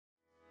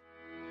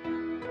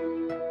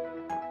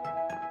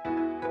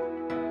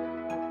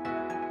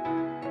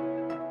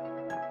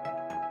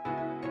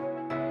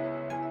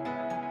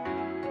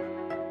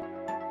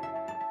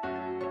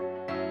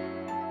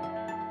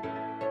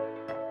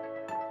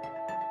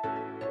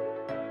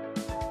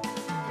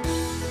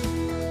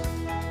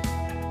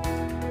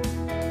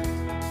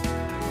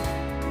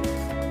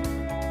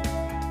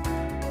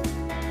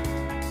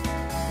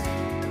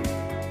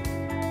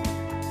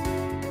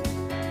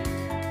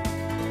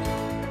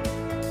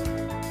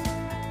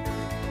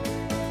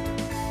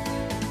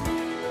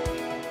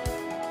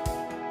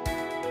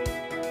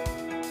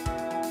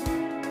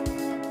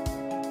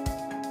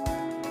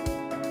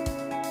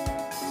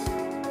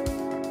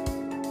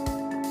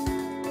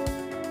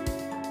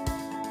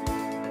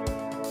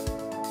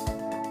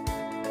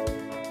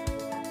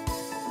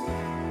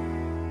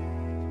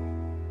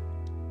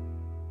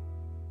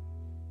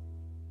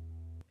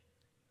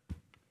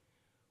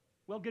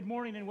Well, good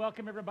morning and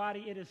welcome,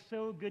 everybody. It is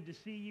so good to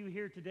see you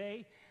here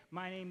today.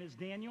 My name is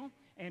Daniel,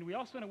 and we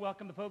also want to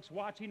welcome the folks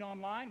watching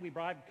online. We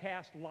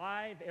broadcast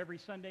live every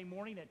Sunday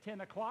morning at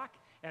 10 o'clock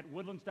at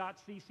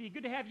woodlands.cc.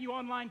 Good to have you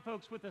online,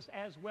 folks, with us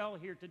as well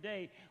here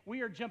today. We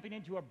are jumping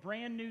into a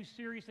brand new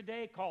series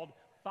today called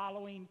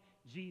Following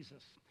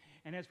Jesus.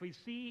 And as we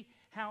see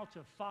how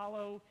to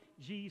follow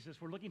Jesus,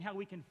 we're looking how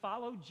we can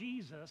follow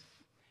Jesus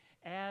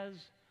as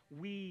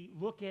we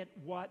look at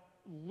what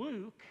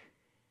Luke,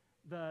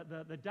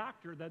 the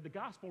doctor, the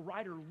gospel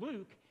writer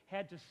Luke,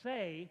 had to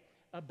say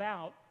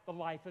about the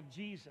life of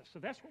Jesus. So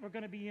that's what we're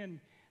going to be in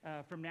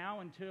from now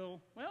until,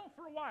 well,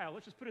 for a while.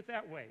 Let's just put it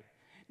that way.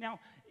 Now,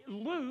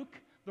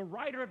 Luke, the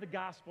writer of the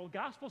gospel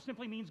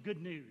simply means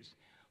good news.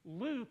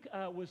 Luke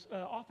was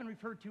often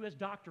referred to as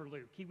Dr.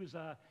 Luke. He was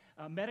a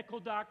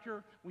medical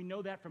doctor. We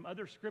know that from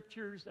other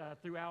scriptures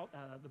throughout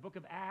the book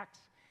of Acts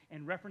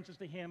and references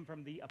to him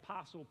from the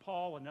Apostle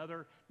Paul,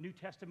 another New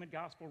Testament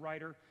gospel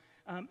writer.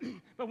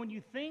 But when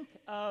you think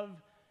of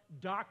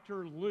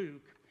Dr.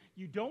 Luke,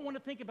 you don't want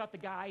to think about the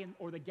guy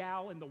or the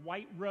gal in the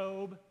white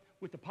robe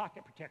with the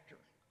pocket protector,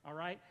 all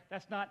right?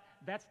 That's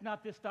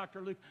not this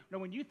Dr. Luke. No,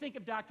 when you think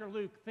of Dr.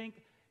 Luke, think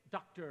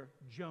Dr.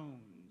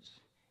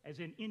 Jones, as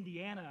in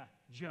Indiana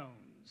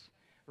Jones,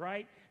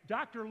 right?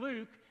 Dr.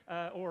 Luke,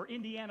 or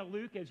Indiana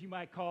Luke, as you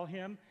might call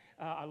him.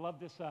 I love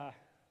this.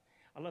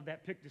 I love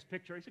this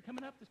picture. Is it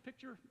coming up, this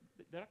picture?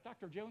 The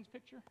Dr. Jones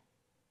picture?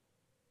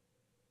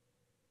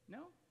 No?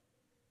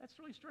 That's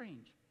really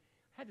strange.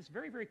 I had this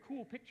very, very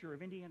cool picture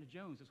of Indiana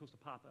Jones that's supposed to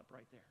pop up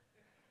right there.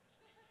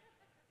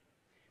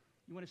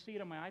 You want to see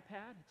it on my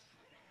iPad?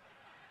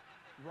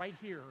 It's right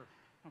here,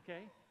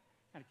 okay?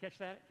 Kind of catch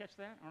that? Catch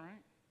that? All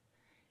right.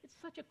 It's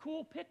such a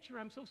cool picture.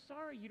 I'm so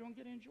sorry you don't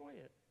get to enjoy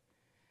it.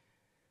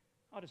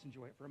 I'll just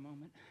enjoy it for a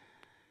moment.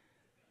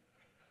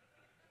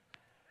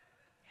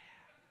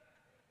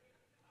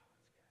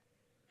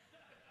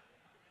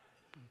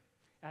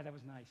 Yeah. That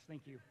was nice.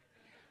 Thank you.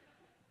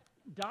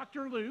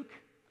 Dr. Luke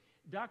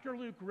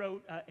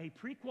wrote a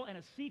prequel and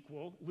a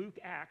sequel, Luke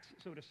Acts,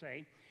 so to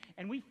say,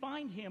 and we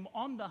find him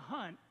on the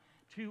hunt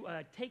to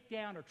take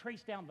down or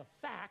trace down the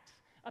facts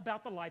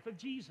about the life of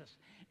Jesus.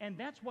 And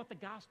that's what the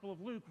Gospel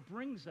of Luke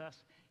brings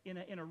us in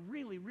a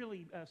really,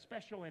 really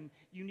special and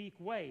unique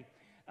way.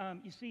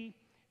 You see,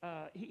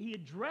 he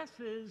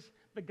addresses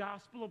the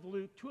Gospel of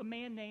Luke to a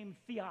man named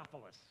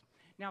Theophilus.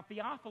 Now,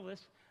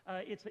 Theophilus,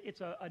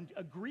 it's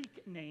a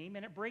Greek name,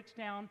 and it breaks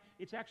down,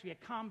 it's actually a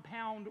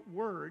compound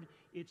word.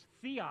 It's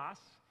theos,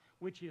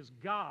 which is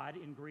God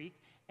in Greek,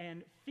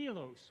 and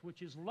philos,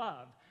 which is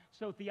love.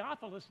 So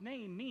Theophilus'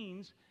 name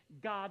means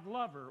God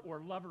lover, or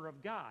lover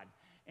of God.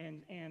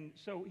 And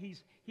so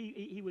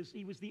he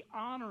was the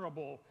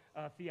honorable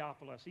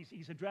Theophilus.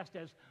 He's addressed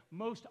as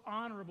most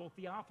honorable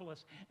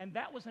Theophilus, and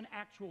that was an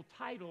actual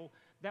title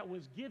that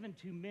was given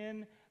to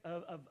men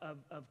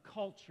of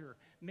culture,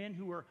 men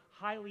who were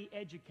highly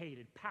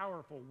educated,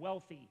 powerful,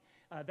 wealthy.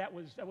 That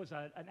was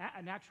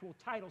an actual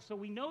title. So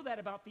we know that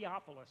about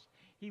Theophilus.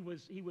 He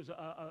was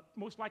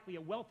most likely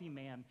a wealthy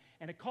man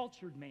and a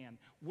cultured man,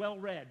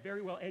 well-read,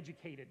 very well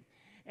educated.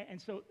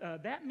 And so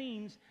that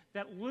means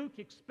that Luke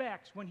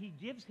expects, when he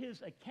gives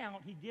his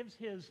account, he gives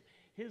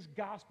his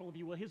gospel, if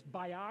you will, his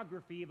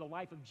biography of the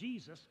life of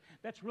Jesus.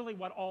 That's really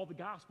what all the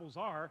gospels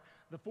are.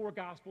 The four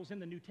gospels in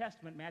the New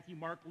Testament, Matthew,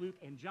 Mark, Luke,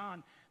 and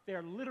John,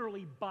 they're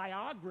literally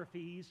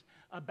biographies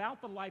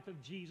about the life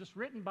of Jesus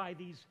written by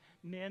these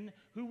men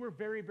who were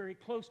very, very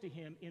close to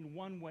him in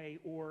one way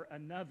or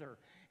another.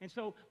 And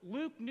so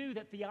Luke knew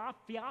that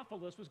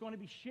Theophilus was going to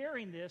be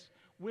sharing this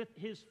with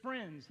his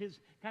friends, his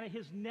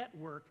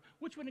network,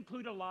 which would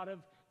include a lot of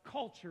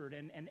cultured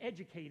and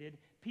educated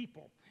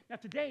people. Now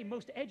today,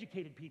 most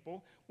educated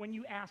people, when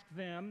you ask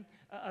them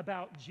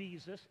about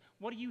Jesus,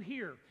 what do you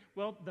hear?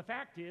 Well, the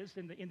fact is,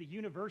 in the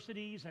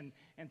universities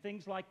and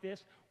things like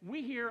this,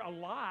 we hear a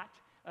lot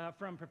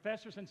from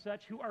professors and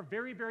such who are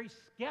very, very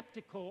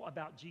skeptical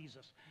about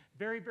Jesus,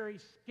 very, very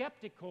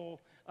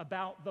skeptical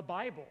about the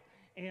Bible.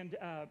 And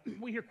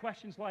we hear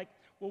questions like,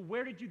 well,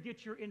 where did you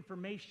get your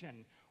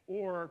information?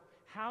 Or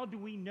how do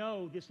we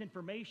know this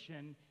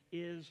information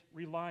is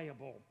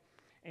reliable?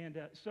 And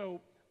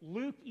so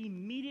Luke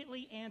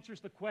immediately answers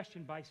the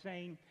question by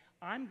saying,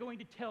 I'm going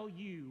to tell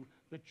you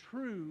the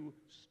true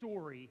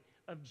story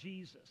of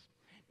Jesus.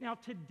 Now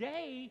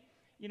today,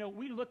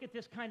 we look at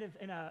this kind of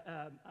in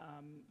a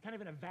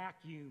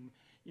vacuum.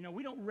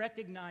 We don't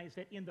recognize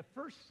that in the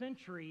first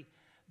century,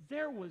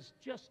 there was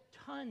just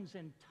tons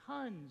and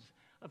tons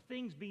of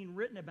things being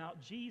written about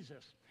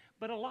Jesus.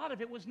 But a lot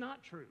of it was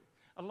not true.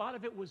 A lot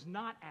of it was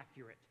not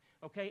accurate.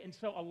 Okay, and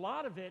so a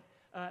lot of it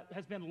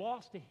has been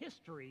lost to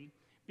history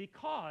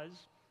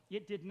because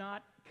it did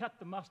not cut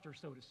the mustard,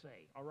 so to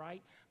say, all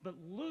right? But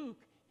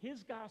Luke,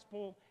 his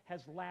gospel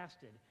has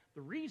lasted.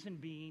 The reason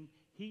being,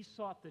 he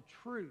sought the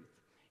truth,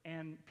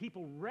 and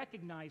people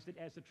recognized it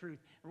as the truth.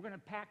 And we're going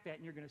to unpack that,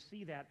 and you're going to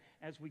see that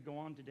as we go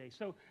on today.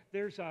 So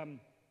there's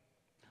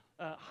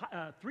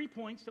 3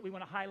 points that we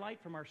want to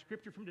highlight from our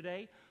scripture from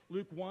today.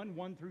 Luke 1,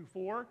 1 through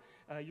 4.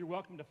 You're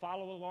welcome to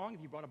follow along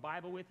if you brought a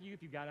Bible with you,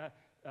 if you've got a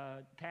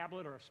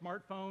tablet or a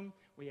smartphone,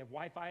 we have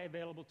Wi-Fi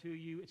available to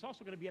you. It's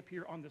also going to be up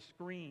here on the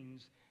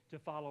screens to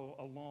follow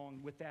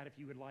along with that if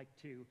you would like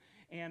to.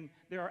 And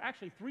there are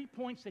actually 3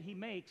 points that he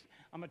makes.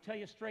 I'm going to tell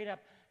you straight up,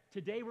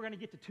 today we're going to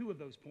get to 2 of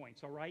those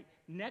points, all right?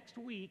 Next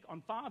week,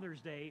 on Father's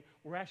Day,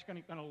 we're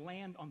actually going to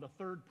land on the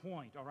 3rd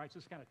point, all right? So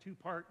it's kind of a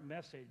 2-part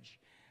message.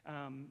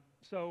 Hey,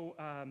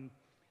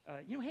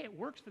 it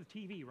works for the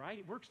TV, right?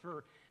 It works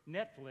for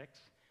Netflix.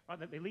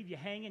 They leave you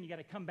hanging. You got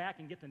to come back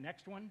and get the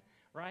next one,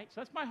 right?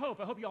 So that's my hope.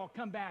 I hope you all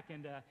come back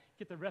and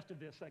get the rest of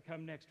this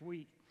come next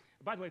week.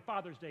 By the way,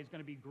 Father's Day is going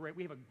to be great.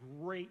 We have a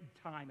great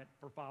time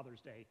for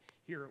Father's Day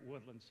here at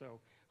Woodland, so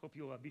hope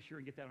you'll be sure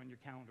and get that on your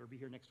calendar. Be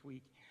here next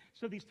week.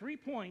 So these 3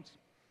 points,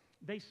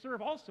 they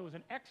serve also as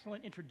an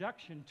excellent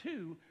introduction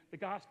to the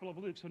Gospel of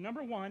Luke. So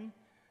number 1,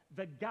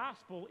 the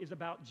Gospel is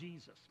about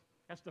Jesus.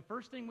 That's the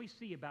first thing we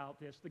see about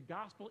this. The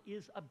Gospel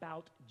is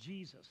about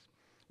Jesus.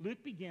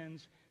 Luke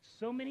begins,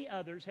 so many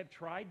others have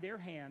tried their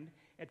hand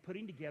at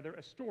putting together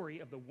a story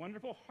of the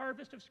wonderful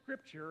harvest of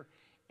Scripture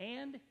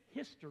and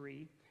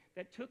history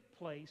that took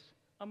place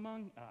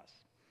among us.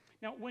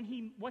 Now,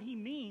 what he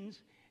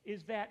means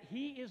is that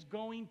he is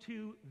going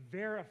to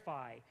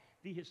verify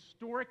the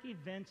historic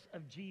events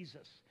of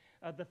Jesus,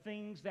 the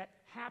things that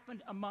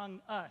happened among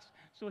us.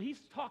 So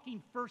he's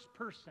talking first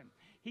person.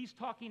 He's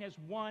talking as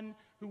one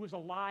who was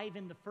alive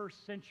in the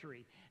first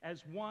century,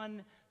 as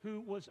one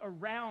who was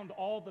around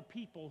all the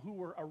people who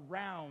were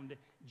around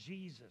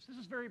Jesus. This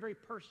is very, very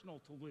personal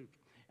to Luke,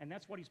 and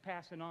that's what he's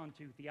passing on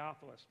to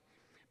Theophilus.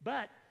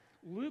 But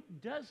Luke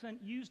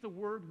doesn't use the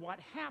word what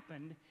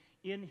happened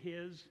in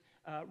his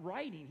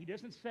writing. He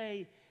doesn't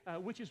say,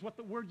 which is what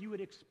the word you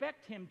would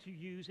expect him to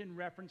use in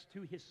reference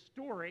to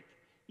historic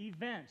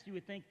events. You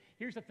would think,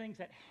 here's the things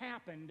that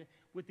happened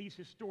with these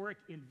historic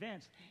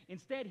events.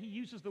 Instead, he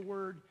uses the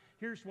word,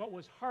 here's what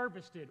was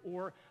harvested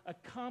or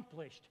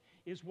accomplished,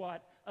 is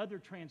what other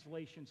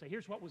translations say.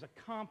 Here's what was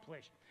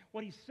accomplished.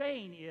 What he's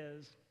saying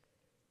is,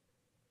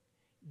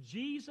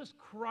 Jesus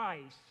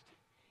Christ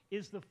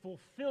is the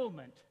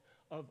fulfillment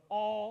of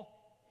all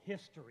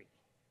history.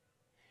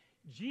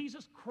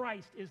 Jesus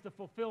Christ is the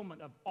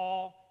fulfillment of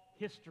all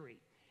history.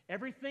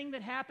 Everything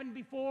that happened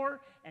before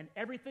and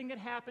everything that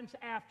happens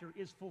after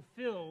is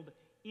fulfilled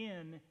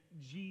in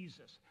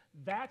Jesus.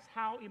 That's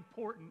how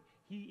important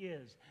he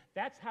is.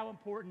 That's how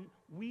important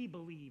we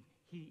believe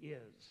he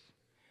is.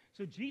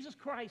 So Jesus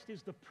Christ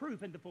is the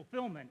proof and the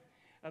fulfillment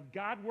of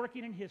God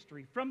working in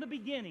history from the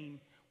beginning,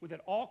 with it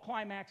all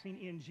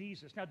climaxing in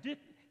Jesus. Now,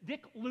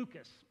 Dick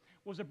Lucas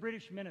was a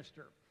British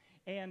minister.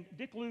 And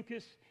Dick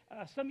Lucas,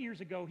 some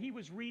years ago, he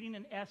was reading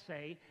an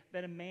essay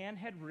that a man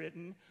had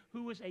written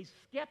who was a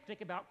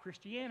skeptic about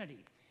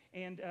Christianity.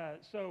 And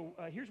so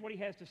here's what he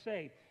has to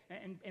say.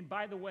 And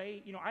by the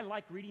way, I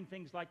like reading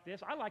things like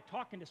this. I like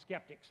talking to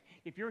skeptics.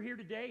 If you're here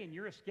today and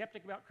you're a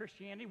skeptic about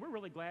Christianity, we're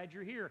really glad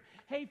you're here.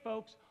 Hey,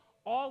 folks,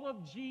 all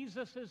of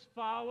Jesus'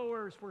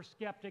 followers were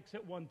skeptics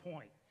at one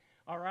point.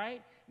 All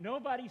right?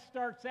 Nobody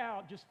starts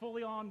out just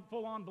full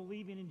on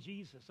believing in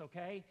Jesus,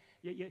 okay?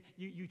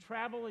 You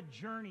travel a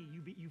journey,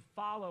 you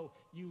follow,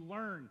 you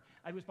learn.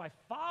 It was by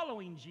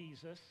following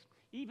Jesus,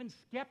 even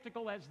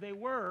skeptical as they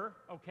were,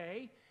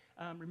 okay?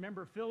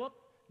 Remember Philip?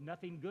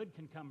 Nothing good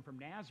can come from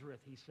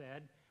Nazareth, he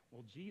said.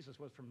 Well, Jesus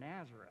was from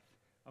Nazareth,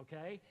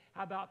 okay?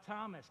 How about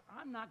Thomas?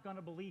 I'm not going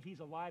to believe he's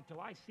alive till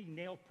I see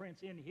nail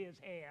prints in his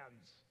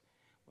hands.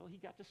 Well, he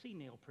got to see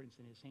nail prints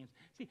in his hands.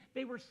 See,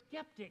 they were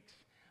skeptics.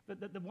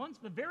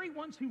 The very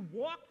ones who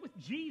walked with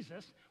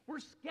Jesus were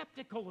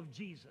skeptical of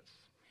Jesus.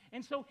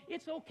 And so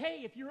it's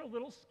okay if you're a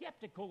little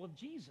skeptical of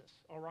Jesus,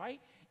 all right,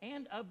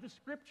 and of the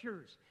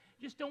Scriptures.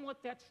 Just don't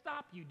let that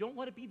stop you. Don't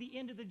let it be the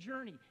end of the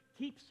journey.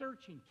 Keep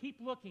searching. Keep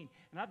looking.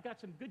 And I've got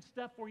some good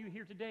stuff for you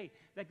here today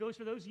that goes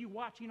for those of you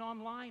watching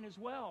online as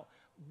well.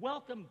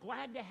 Welcome.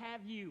 Glad to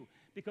have you,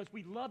 because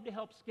we love to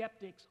help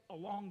skeptics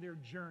along their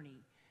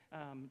journey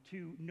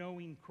to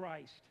knowing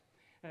Christ.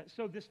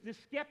 So this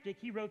skeptic,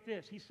 he wrote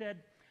this. He said,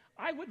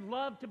 I would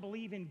love to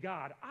believe in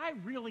God. I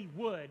really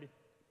would,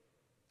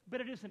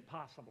 but it isn't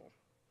possible.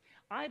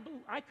 I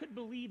could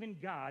believe in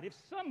God if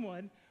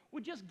someone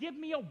would just give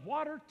me a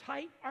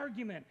watertight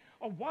argument,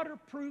 a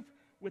watertight proof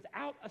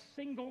without a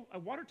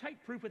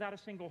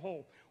single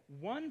hole,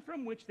 one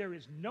from which there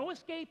is no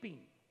escaping.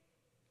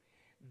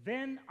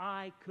 Then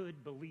I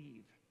could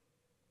believe.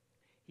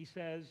 He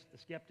says, the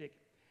skeptic,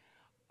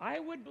 I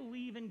would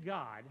believe in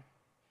God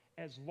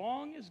as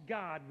long as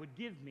God would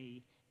give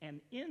me an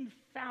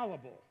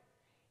infallible,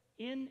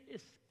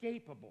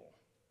 inescapable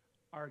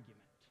argument.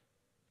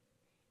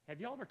 Have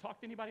you all ever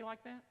talked to anybody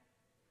like that?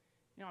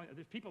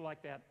 There's people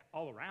like that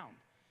all around,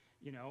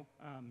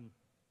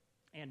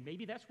 and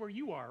maybe that's where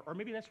you are, or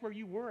maybe that's where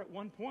you were at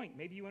one point.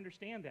 Maybe you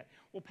understand that.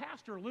 Well,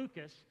 Pastor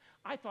Lucas,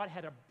 I thought,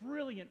 had a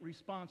brilliant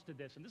response to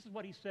this, and this is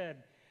what he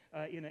said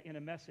in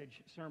a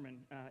message sermon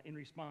in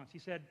response. He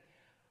said,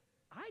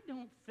 I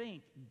don't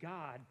think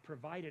God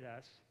provided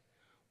us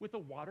with a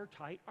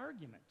watertight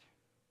argument.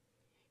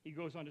 He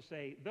goes on to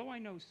say, though I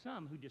know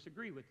some who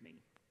disagree with me,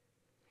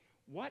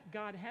 what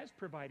God has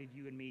provided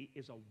you and me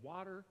is a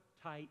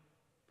watertight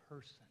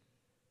person.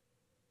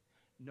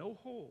 No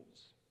holes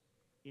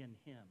in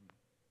him.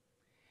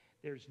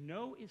 There's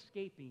no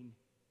escaping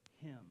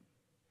him.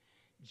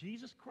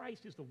 Jesus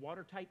Christ is the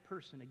watertight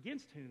person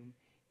against whom,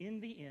 in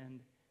the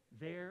end,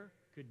 there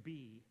could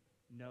be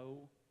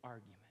no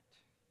argument.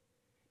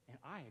 And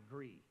I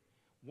agree.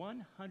 100%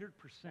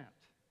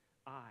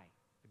 I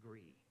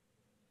agree.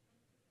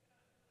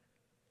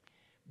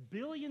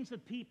 Billions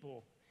of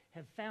people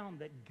have found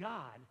that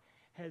God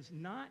has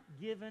not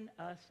given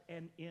us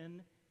an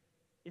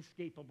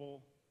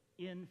inescapable,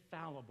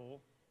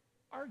 infallible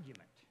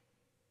argument.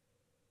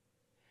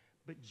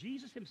 But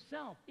Jesus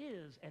himself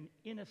is an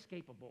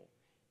inescapable,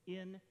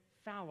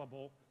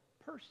 infallible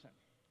person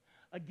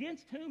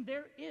against whom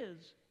there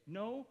is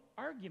no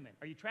argument.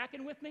 Are you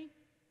tracking with me?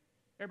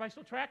 Everybody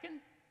still tracking?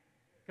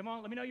 Come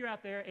on, let me know you're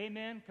out there.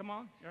 Amen. Come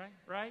on. All right?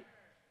 Right?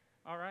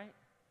 All right.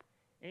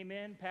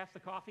 Amen. Pass the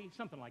coffee.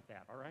 Something like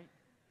that. All right?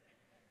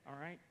 All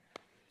right.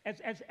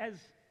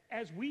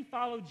 As we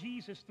follow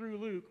Jesus through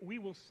Luke, we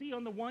will see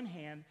on the one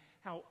hand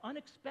how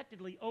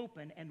unexpectedly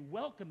open and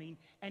welcoming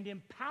and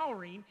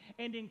empowering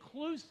and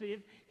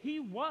inclusive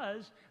he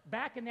was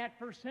back in that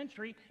first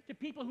century to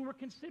people who were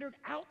considered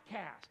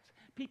outcasts,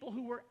 people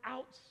who were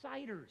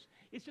outsiders.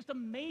 It's just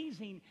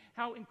amazing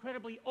how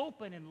incredibly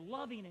open and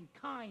loving and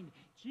kind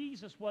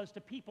Jesus was to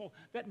people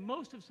that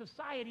most of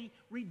society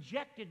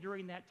rejected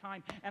during that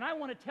time. And I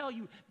want to tell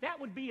you, that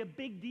would be a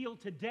big deal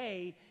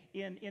today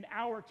in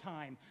our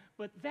time.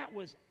 But that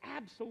was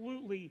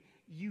absolutely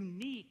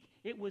unique.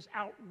 It was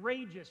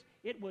outrageous.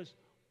 It was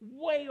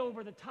way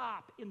over the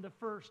top in the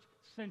first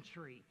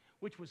century,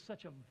 which was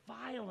such a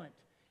violent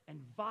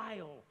and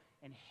vile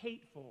and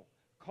hateful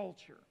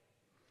culture.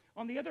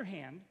 On the other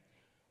hand,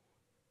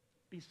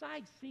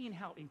 besides seeing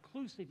how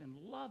inclusive and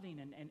loving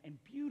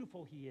and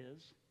beautiful he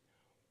is,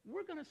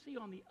 we're going to see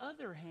on the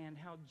other hand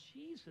how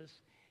Jesus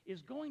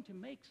is going to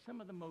make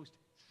some of the most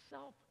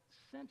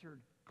self-centered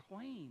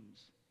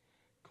claims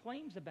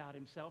about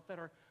himself that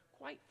are,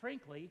 quite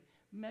frankly,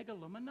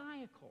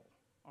 megalomaniacal,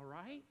 all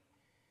right?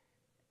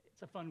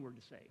 It's a fun word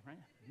to say, right?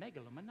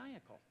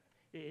 Megalomaniacal.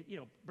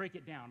 Break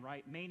it down,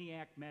 right?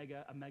 Maniac,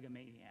 mega, a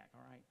megamaniac,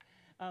 all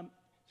right?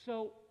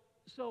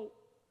 So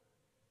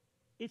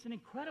it's an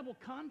incredible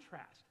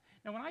contrast.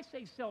 Now, when I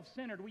say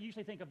self-centered, we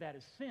usually think of that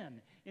as sin.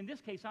 In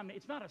this case,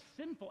 it's not a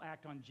sinful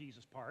act on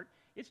Jesus' part.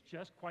 It's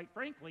just, quite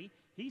frankly,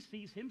 he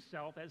sees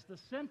himself as the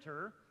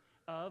center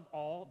of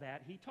all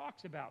that he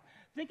talks about.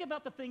 Think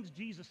about the things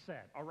Jesus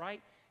said, all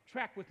right?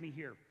 Track with me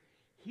here.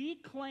 He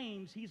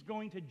claims he's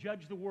going to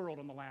judge the world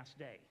on the last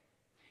day.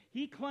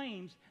 He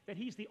claims that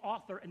he's the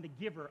author and the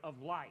giver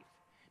of life.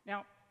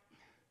 Now,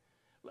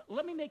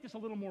 let me make this a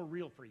little more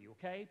real for you,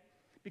 okay?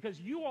 Because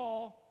you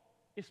all,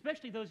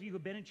 especially those of you who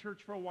have been in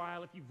church for a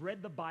while, if you've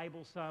read the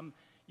Bible some,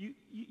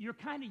 you're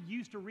kind of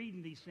used to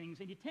reading these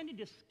things, and you tend to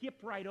just skip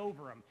right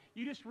over them.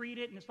 You just read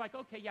it, and it's like,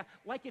 okay, yeah,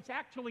 like it's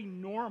actually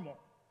normal,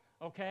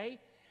 okay?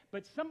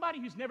 But somebody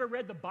who's never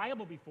read the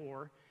Bible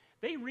before,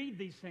 they read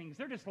these things,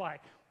 they're just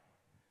like,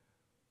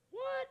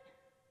 what?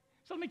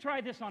 So let me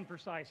try this on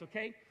precise,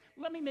 okay?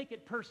 Let me make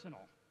it personal.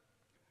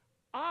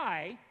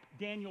 I,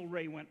 Daniel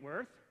Ray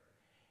Wentworth,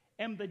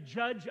 am the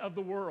judge of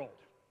the world.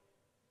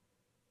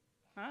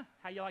 Huh?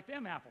 How you like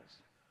them apples?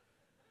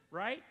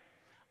 Right?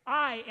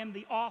 I am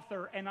the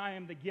author and I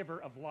am the giver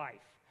of life.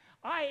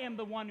 I am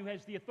the one who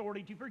has the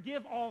authority to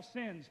forgive all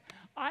sins.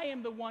 I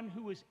am the one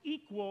who is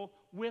equal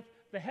with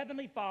the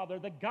Heavenly Father,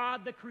 the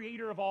God, the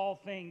creator of all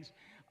things.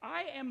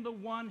 I am the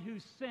one who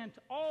sent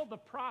all the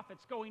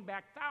prophets going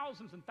back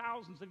thousands and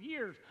thousands of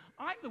years.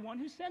 I'm the one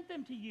who sent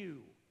them to you.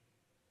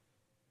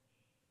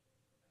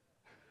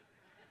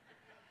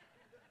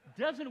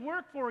 Doesn't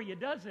work for you,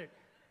 does it?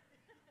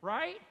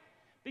 Right?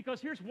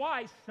 Because here's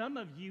why. Some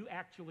of you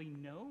actually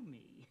know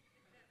me.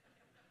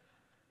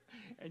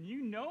 And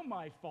you know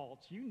my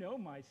faults. You know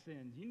my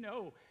sins.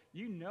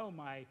 You know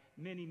my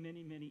many,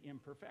 many, many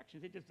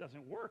imperfections. It just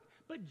doesn't work.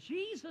 But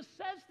Jesus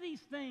says these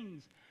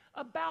things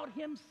about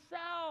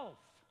himself.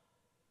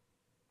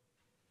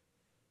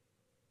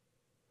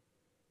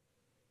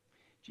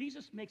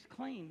 Jesus makes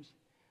claims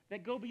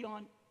that go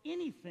beyond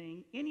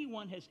anything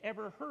anyone has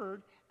ever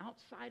heard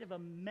outside of a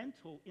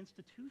mental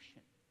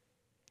institution.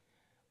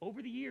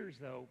 Over the years,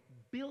 though,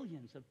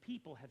 billions of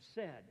people have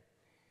said,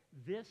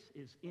 this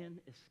is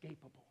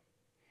inescapable.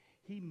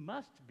 He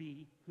must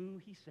be who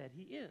he said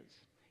he is.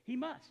 He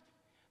must.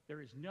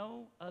 There is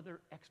no other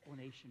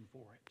explanation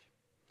for it.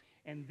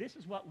 And this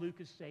is what Luke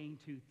is saying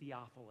to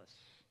Theophilus.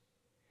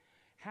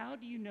 How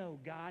do you know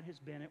God has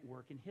been at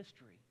work in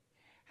history?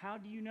 How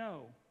do you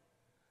know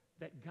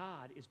that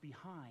God is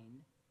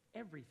behind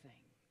everything?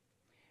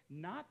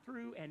 Not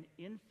through an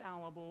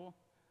infallible,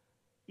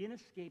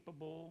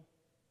 inescapable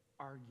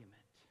argument,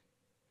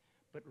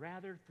 but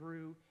rather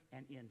through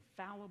an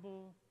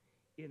infallible,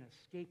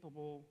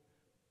 inescapable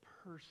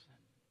person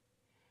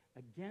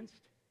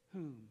against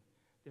whom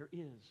there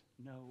is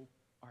no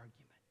argument.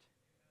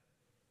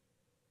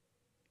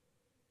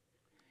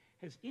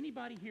 Has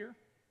anybody here,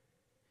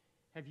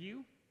 have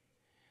you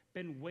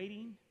been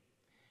waiting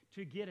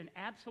to get an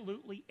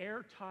absolutely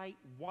airtight,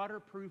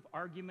 waterproof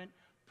argument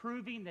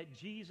proving that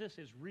Jesus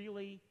is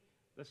really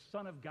the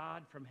Son of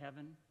God from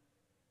heaven?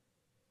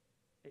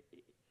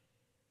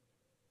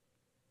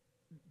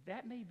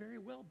 That may very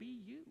well be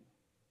you.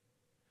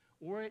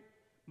 Or it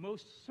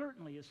most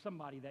certainly is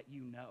somebody that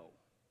you know.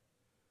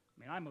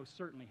 I mean, I most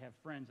certainly have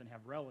friends and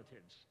have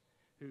relatives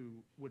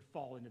who would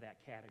fall into that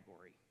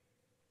category.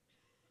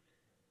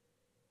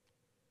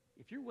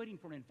 If you're waiting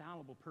for an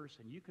infallible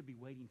person, you could be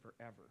waiting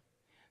forever.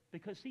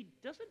 Because, see,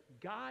 doesn't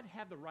God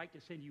have the right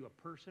to send you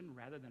a person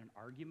rather than an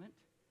argument?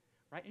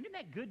 Right? And isn't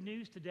that good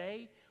news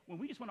today when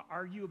we just want to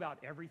argue about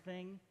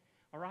everything?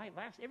 All right?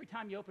 Every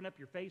time you open up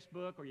your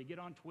Facebook or you get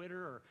on Twitter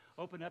or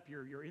open up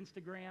your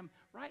Instagram,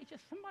 right? It's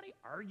just somebody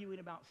arguing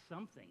about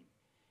something.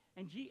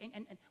 And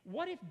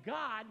what if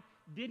God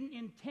didn't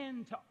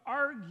intend to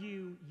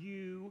argue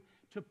you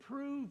to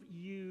prove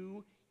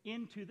you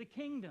into the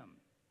kingdom?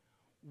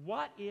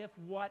 What if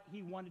what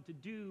he wanted to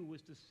do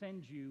was to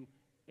send you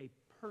a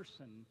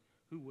person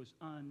who was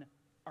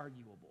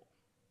unarguable?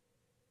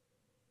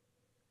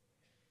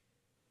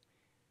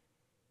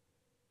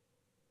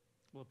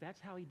 Well, if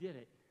that's how he did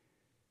it,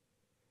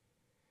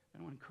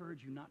 then I want to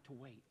encourage you not to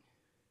wait,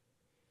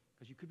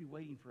 because you could be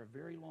waiting for a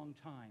very long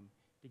time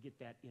to get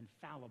that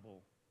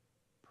infallible,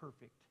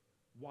 perfect,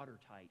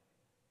 watertight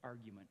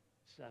argument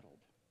settled.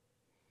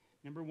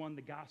 Number one,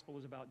 the gospel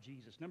is about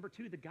Jesus. Number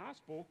two, the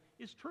gospel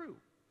is true.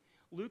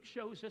 Luke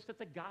shows us that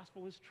the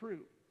gospel is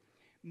true.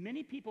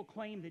 Many people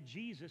claim that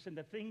Jesus and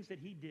the things that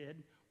he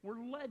did were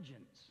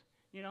legends.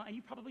 You know, and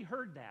you probably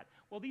heard that.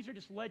 Well, these are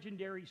just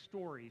legendary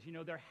stories. You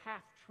know, they're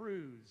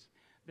half-truths.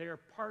 They're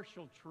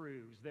partial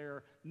truths.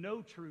 They're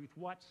no truth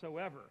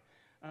whatsoever.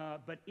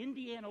 But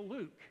Indiana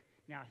Luke,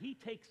 now he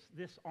takes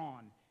this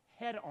on,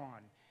 head on,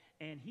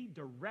 and he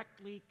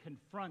directly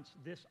confronts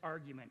this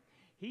argument.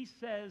 He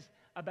says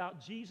about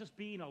Jesus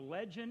being a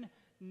legend,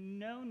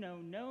 no, no,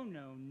 no,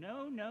 no,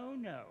 no, no,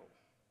 no.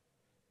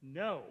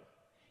 No.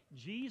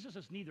 Jesus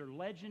is neither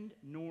legend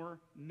nor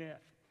myth.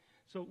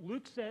 So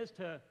Luke says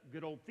to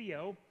good old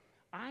Theo,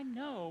 I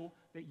know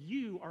that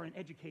you are an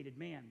educated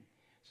man.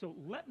 So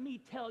let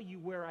me tell you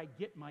where I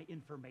get my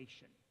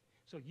information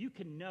so you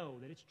can know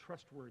that it's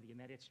trustworthy and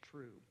that it's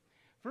true.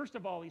 First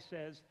of all, he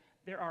says,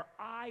 there are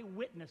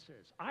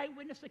eyewitnesses,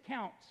 eyewitness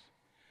accounts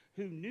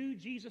who knew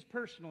Jesus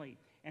personally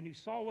and who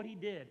saw what he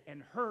did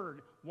and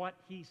heard what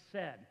he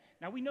said.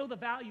 Now, we know the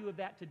value of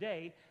that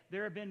today.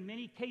 There have been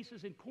many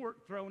cases in court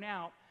thrown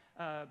out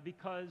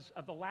because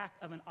of the lack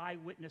of an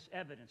eyewitness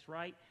evidence,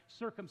 right?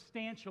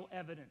 Circumstantial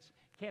evidence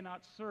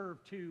cannot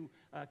serve to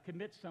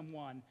commit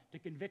someone, to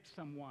convict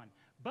someone.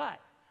 But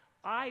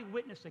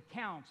eyewitness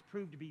accounts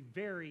prove to be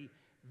very,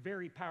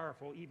 very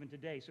powerful even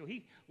today. So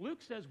Luke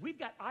says, we've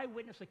got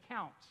eyewitness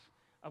accounts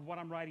of what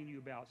I'm writing you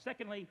about.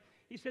 Secondly,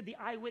 he said the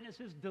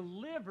eyewitnesses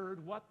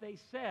delivered what they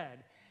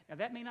said. Now,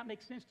 that may not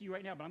make sense to you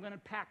right now, but I'm going to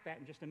unpack that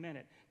in just a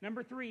minute.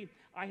 Number three,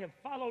 I have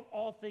followed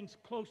all things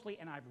closely,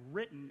 and I've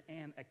written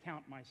an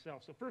account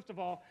myself. So first of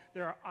all,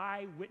 there are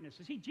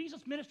eyewitnesses. See,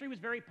 Jesus' ministry was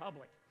very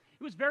public.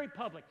 It was very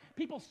public.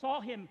 People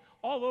saw him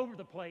all over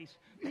the place,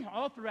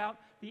 all throughout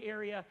the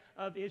area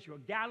of Israel.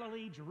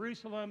 Galilee,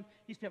 Jerusalem.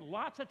 He spent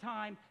lots of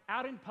time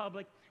out in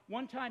public.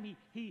 One time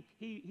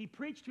he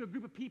preached to a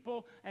group of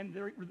people, and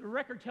the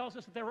record tells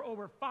us that there were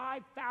over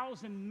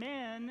 5,000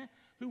 men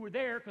who were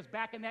there, because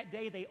back in that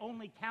day they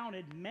only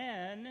counted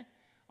men,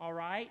 all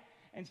right?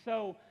 And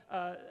so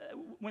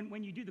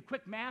when you do the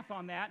quick math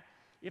on that,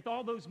 if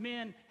all those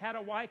men had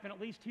a wife and at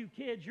least 2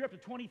 kids, you're up to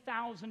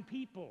 20,000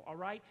 people, all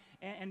right?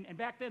 And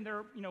back then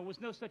there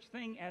was no such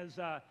thing as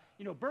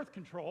birth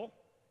control,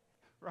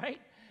 right?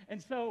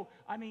 And so,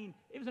 I mean,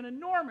 it was an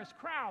enormous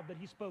crowd that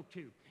he spoke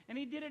to. And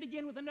he did it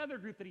again with another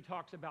group that he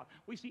talks about.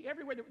 We see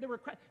everywhere there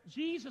were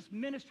Jesus'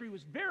 ministry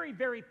was very,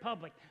 very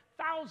public.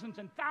 Thousands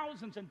and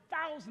thousands and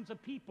thousands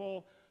of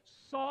people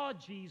saw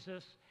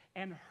Jesus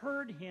and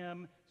heard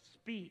him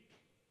speak.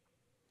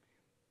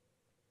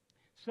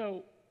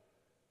 So,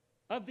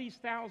 of these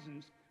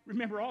thousands,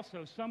 remember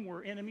also some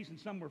were enemies and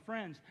some were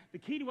friends. The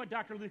key to what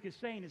Dr. Luke is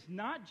saying is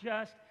not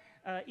just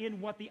in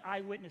what the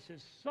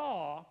eyewitnesses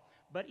saw,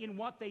 but in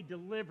what they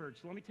delivered.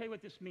 So let me tell you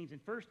what this means.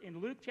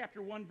 In Luke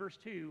chapter 1, verse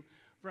 2,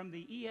 from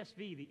the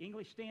ESV, the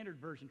English Standard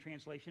Version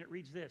translation, it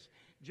reads this: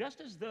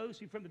 just as those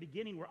who from the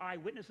beginning were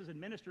eyewitnesses and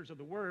ministers of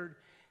the word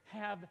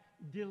have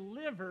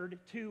delivered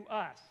to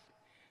us.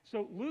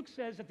 So Luke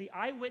says that the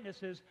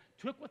eyewitnesses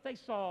took what they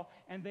saw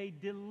and they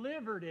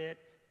delivered it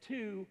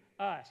to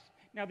us.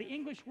 Now, the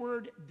English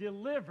word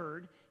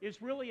delivered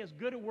is really as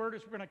good a word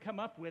as we're going to come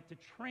up with to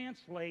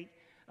translate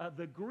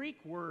the Greek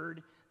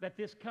word that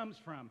this comes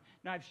from.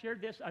 Now, I've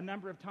shared this a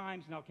number of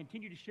times, and I'll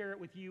continue to share it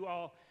with you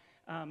all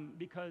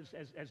because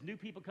as new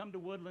people come to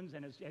Woodlands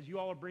and as you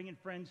all are bringing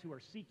friends who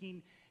are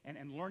seeking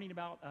and learning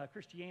about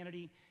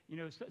Christianity,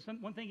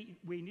 one thing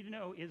we need to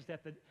know is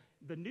that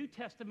the New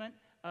Testament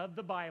of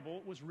the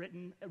Bible was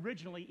written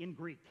originally in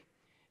Greek.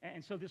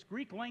 And so this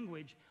Greek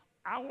language,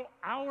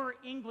 our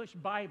English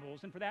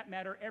Bibles, and for that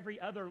matter, every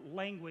other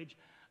language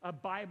a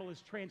Bible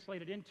is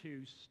translated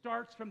into,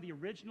 starts from the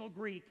original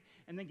Greek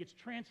and then gets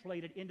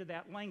translated into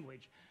that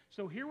language.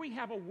 So here we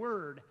have a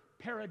word,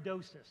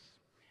 paradosis.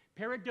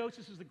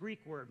 Paradosis is the Greek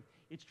word.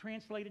 It's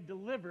translated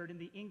delivered in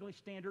the English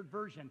Standard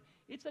Version.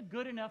 It's a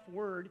good enough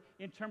word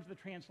in terms of the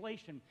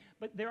translation.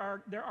 But there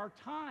are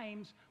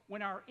times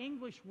when our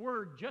English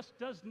word just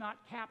does not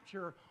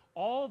capture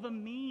all the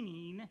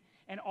meaning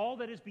and all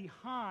that is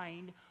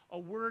behind a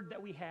word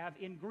that we have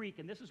in Greek.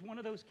 And this is one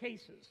of those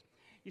cases.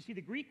 You see, the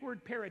Greek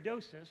word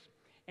paradosis,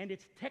 and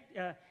it's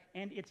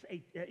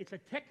a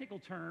technical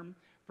term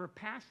for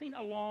passing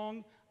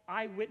along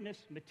eyewitness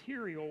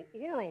material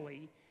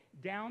orally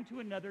down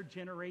to another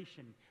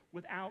generation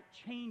without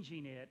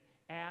changing it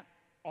at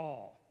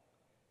all.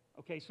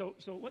 Okay, so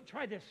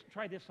try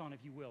this on, if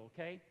you will,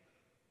 okay?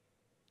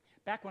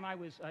 Back when I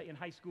was in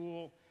high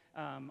school,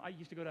 I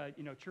used to go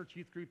to church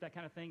youth group, that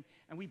kind of thing,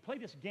 and we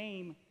played this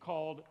game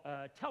called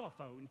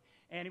Telephone,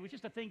 and it was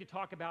just a thing to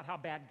talk about how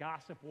bad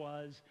gossip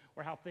was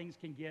or how things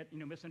can get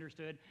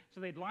misunderstood. So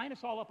they'd line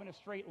us all up in a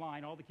straight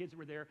line, all the kids that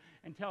were there,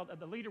 and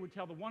the leader would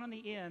tell the one on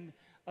the end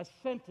a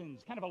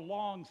sentence, kind of a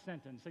long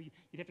sentence. So you'd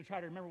have to try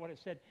to remember what it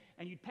said,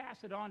 and you'd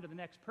pass it on to the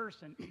next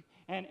person.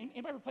 And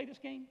anybody ever play this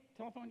game,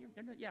 Telephone?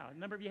 Yeah, a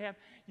number of you have.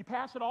 You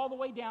pass it all the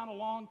way down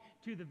along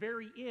to the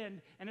very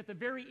end, and at the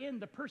very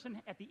end, the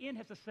person at the end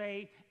has to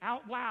say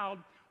out loud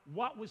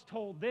what was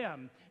told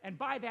them. And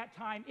by that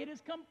time, it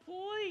is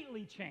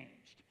completely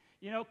changed.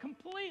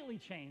 Completely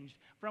changed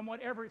from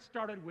whatever it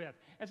started with.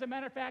 As a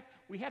matter of fact,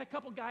 we had a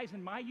couple guys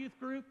in my youth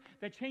group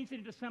that changed it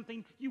into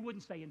something you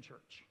wouldn't say in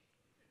church.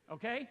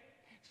 Okay?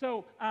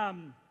 So, why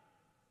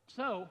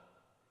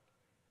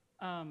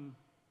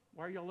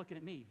are y'all looking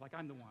at me like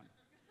I'm the one?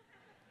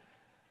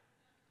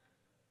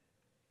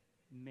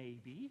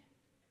 Maybe.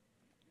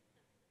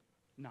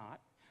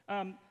 Not.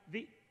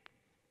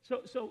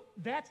 So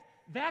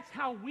that's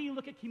how we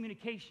look at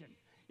communication,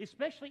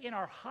 especially in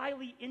our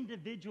highly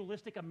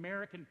individualistic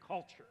American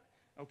culture,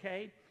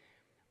 okay?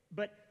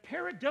 But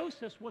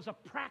paradosis was a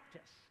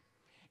practice,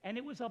 and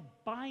it was a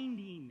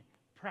binding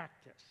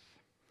practice.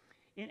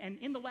 And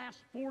in the last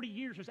 40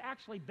 years, there's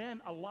actually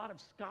been a lot of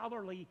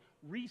scholarly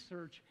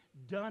research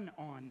done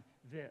on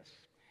this.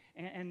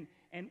 And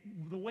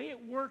the way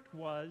it worked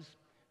was,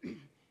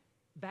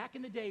 back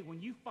in the day, when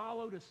you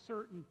followed a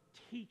certain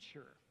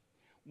teacher,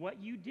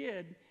 what you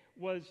did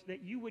was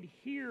that you would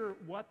hear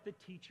what the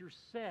teacher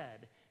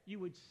said. You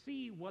would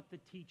see what the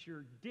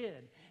teacher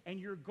did. And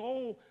your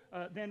goal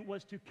then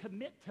was to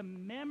commit to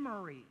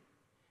memory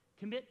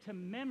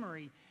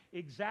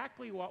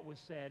exactly what was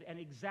said and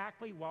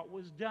exactly what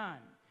was done.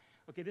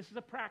 Okay, this is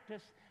a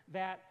practice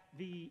that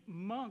the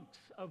monks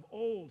of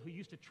old who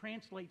used to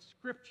translate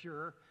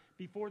Scripture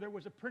before there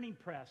was a printing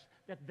press,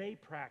 that they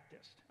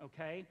practiced,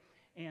 okay?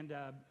 And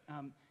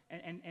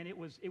it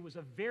was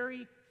a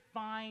very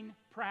fine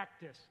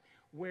practice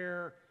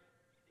where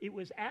it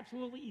was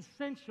absolutely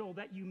essential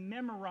that you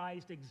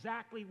memorized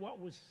exactly what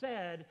was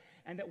said,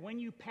 and that when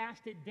you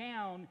passed it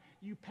down,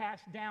 you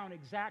passed down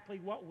exactly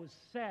what was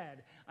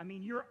said. I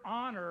mean, your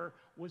honor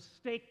was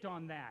staked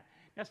on that.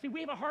 Now, see,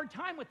 we have a hard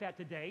time with that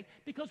today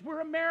because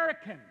we're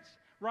Americans,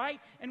 right?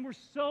 And we're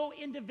so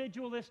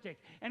individualistic,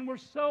 and we're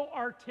so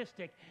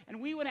artistic, and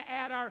we want to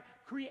add our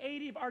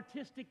creative,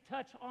 artistic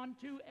touch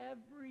onto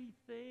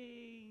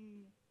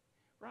everything.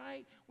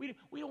 Right? We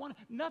don't want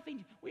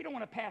nothing. We don't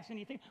want to pass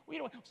anything.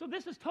 So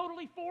this is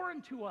totally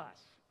foreign to us.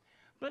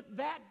 But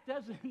that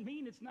doesn't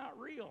mean it's not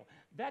real.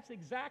 That's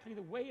exactly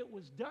the way it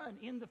was done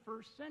in the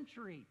first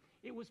century.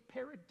 It was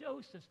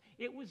paradosis.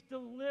 It was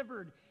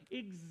delivered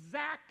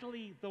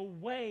exactly the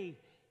way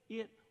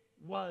it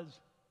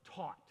was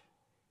taught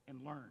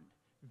and learned.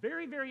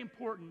 Very, very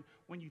important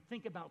when you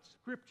think about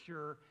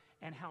Scripture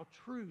and how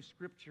true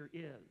Scripture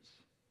is.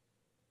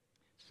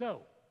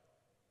 So,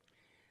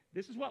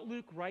 this is what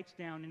Luke writes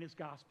down in his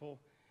gospel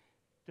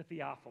to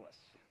Theophilus.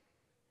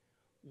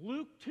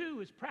 Luke, too,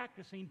 is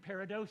practicing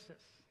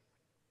paradosis.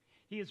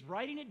 He is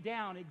writing it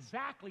down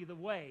exactly the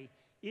way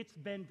it's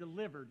been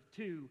delivered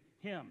to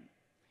him.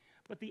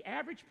 But the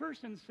average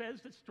person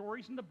says that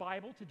stories in the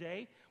Bible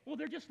today, well,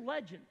 they're just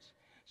legends,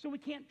 so we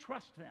can't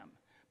trust them.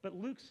 But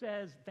Luke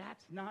says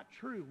that's not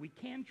true. We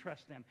can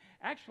trust them.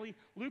 Actually,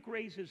 Luke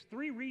raises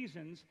 3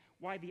 reasons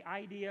why the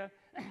idea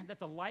that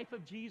the life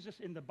of Jesus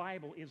in the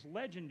Bible is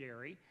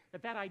legendary,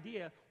 that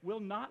idea will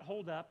not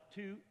hold up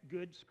to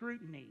good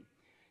scrutiny.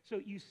 So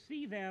you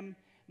see them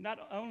not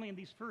only in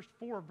these first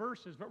 4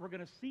 verses, but we're going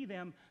to see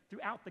them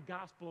throughout the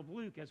Gospel of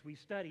Luke as we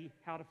study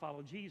how to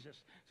follow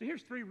Jesus. So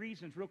here's 3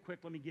 reasons, real quick,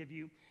 let me give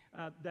you,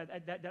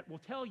 that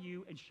will tell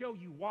you and show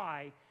you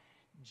why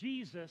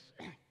Jesus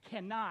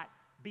cannot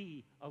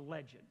be a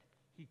legend.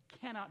 He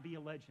cannot be a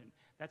legend.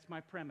 That's my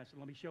premise, and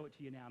let me show it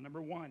to you now.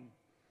 Number 1,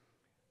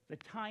 the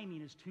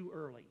timing is too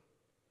early.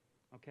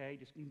 Okay,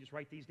 you can just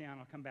write these down.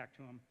 I'll come back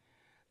to them.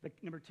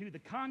 Number 2, the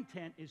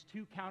content is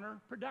too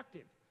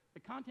counterproductive.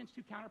 The content's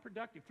too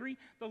counterproductive. 3,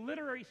 the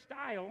literary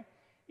style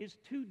is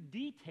too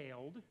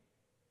detailed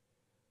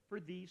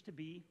for these to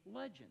be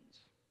legends.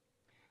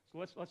 So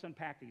let's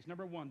unpack these.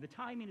 Number 1, the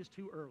timing is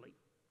too early.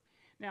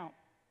 Now,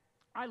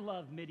 I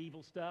love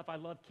medieval stuff. I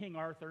love King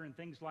Arthur and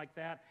things like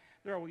that.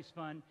 They're always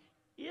fun.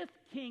 If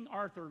King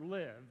Arthur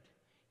lived,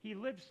 he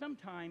lived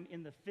sometime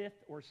in the 5th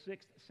or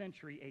 6th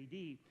century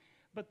A.D.,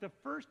 but the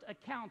first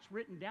accounts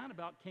written down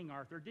about King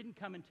Arthur didn't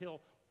come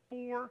until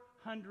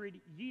 400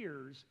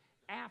 years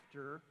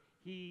after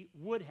he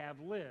would have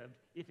lived,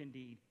 if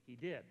indeed he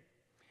did.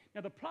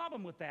 Now, the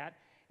problem with that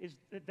is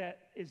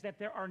that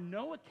there are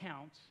no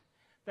accounts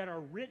that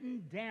are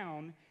written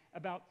down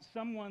about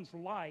someone's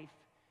life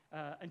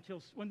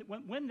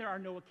when there are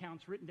no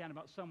accounts written down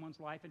about someone's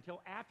life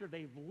until after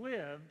they've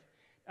lived,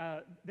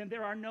 then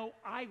there are no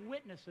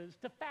eyewitnesses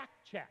to fact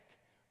check,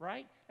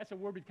 right? That's a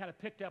word we've kind of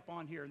picked up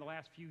on here in the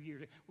last few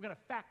years. We're going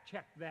to fact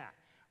check that,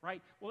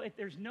 right? Well, if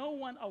there's no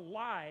one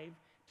alive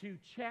to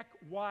check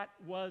what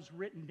was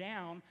written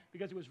down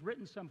because it was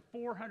written some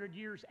 400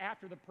 years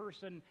after the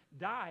person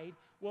died,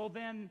 well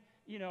then,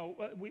 you know,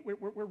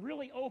 we're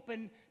really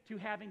open to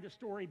having the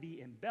story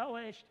be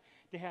embellished,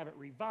 to have it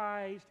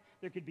revised.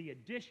 There could be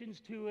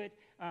additions to it.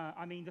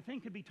 I mean, the thing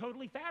could be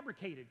totally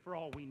fabricated for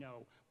all we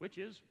know, which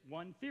is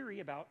one theory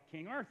about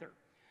King Arthur.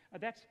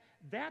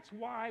 That's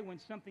why when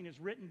something is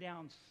written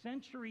down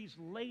centuries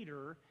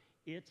later,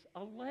 it's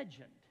a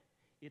legend.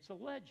 It's a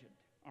legend,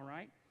 all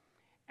right?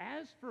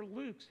 As for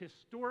Luke's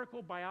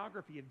historical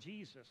biography of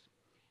Jesus,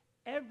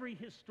 every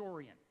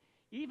historian,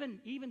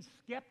 even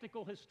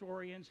skeptical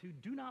historians who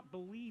do not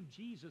believe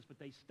Jesus, but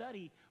they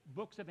study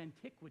books of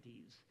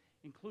antiquities,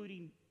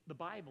 including the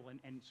Bible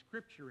and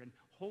Scripture and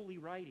holy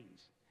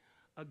writings,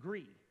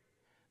 agree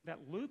that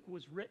Luke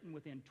was written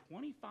within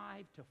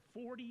 25 to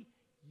 40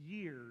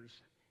 years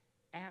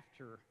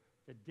after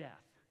the death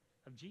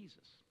of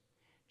Jesus.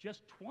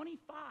 Just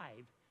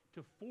 25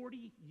 to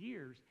 40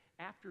 years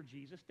after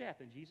Jesus' death.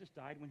 And Jesus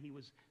died when he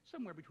was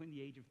somewhere between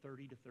the age of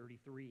 30 to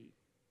 33.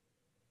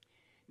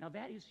 Now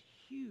that is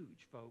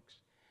huge, folks.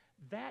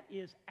 That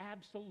is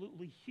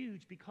absolutely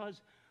huge because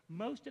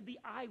most of the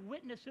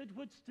eyewitnesses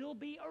would still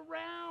be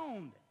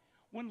around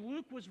when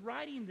Luke was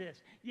writing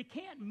this. You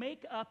can't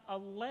make up a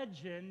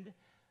legend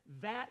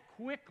that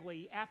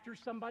quickly after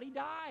somebody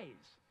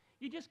dies.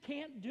 You just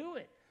can't do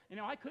it. You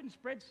know, I couldn't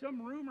spread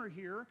some rumor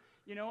here,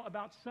 you know,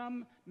 about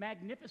some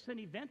magnificent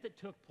event that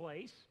took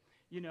place,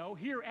 you know,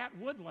 here at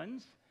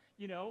Woodlands,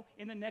 you know,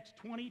 in the next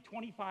 20,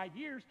 25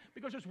 years,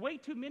 because there's way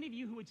too many of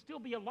you who would still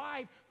be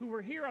alive who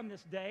were here on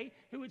this day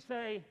who would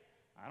say,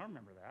 I don't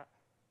remember that,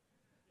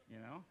 you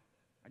know.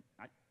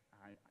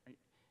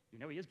 You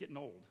know, he is getting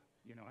old,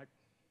 you know. I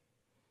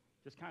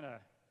just kind of,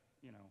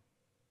 you know.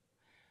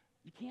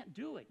 You can't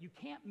do it. You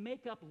can't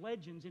make up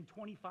legends in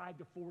 25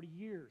 to 40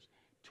 years.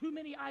 Too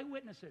many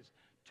eyewitnesses,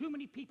 too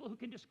many people who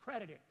can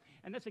discredit it.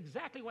 And that's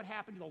exactly what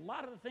happened to a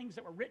lot of the things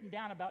that were written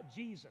down about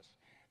Jesus.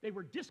 They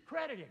were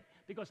discredited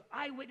because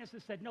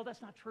eyewitnesses said, no,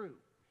 that's not true.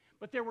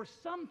 But there were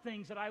some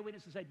things that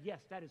eyewitnesses said, yes,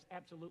 that is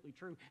absolutely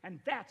true. And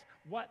that's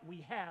what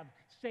we have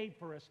saved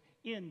for us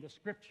in the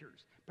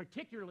Scriptures,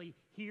 particularly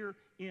here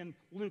in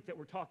Luke that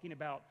we're talking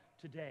about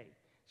today.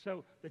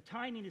 So the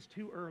timing is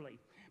too early.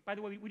 By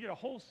the way, we did a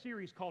whole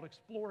series called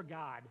Explore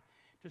God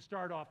to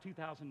start off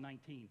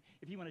 2019.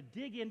 If you want to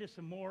dig into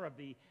some more of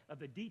the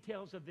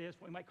details of this,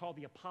 what we might call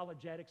the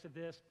apologetics of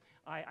this,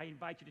 I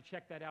invite you to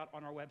check that out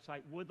on our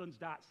website,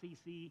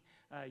 woodlands.cc. You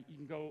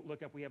can go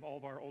look up. We have all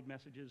of our old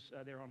messages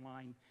there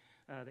online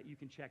that you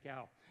can check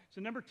out. So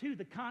number 2,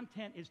 the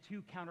content is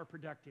too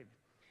counterproductive.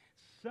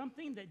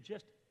 Something that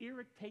just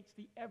irritates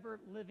the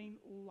ever-living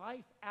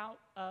life out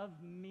of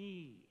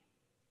me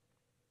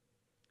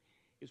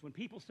is when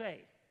people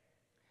say,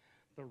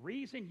 the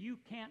reason you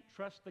can't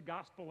trust the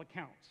gospel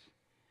accounts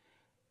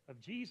of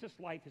Jesus'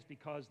 life is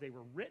because they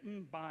were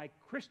written by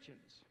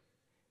Christians,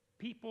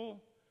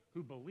 people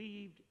who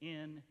believed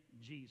in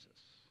Jesus.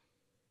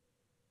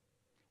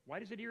 Why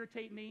does it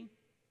irritate me?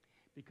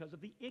 Because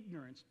of the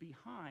ignorance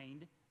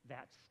behind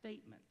that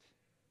statement.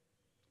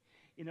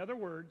 In other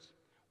words,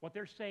 what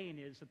they're saying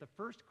is that the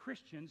first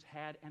Christians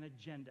had an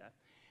agenda,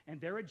 and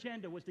their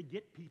agenda was to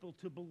get people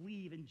to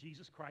believe in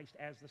Jesus Christ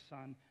as the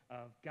Son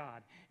of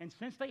God. And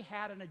since they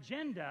had an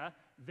agenda,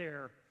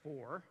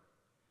 therefore,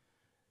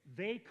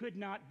 they could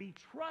not be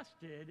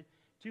trusted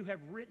to have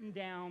written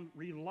down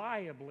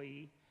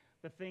reliably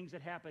the things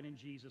that happened in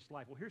Jesus'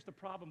 life. Well, here's the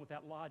problem with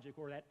that logic,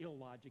 or that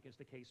illogic, as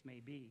the case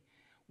may be.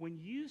 When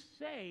you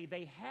say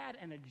they had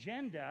an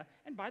agenda,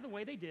 and by the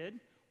way, they did,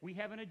 we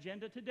have an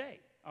agenda today,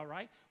 all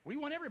right? We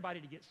want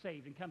everybody to get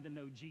saved and come to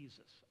know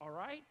Jesus, all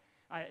right?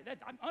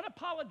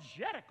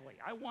 Unapologetically,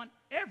 I want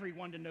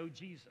everyone to know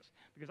Jesus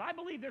because I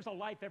believe there's a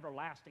life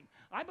everlasting.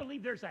 I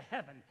believe there's a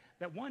heaven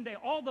that one day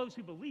all those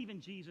who believe in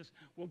Jesus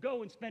will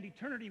go and spend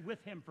eternity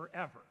with him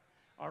forever,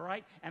 all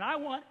right? And I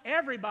want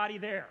everybody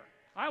there.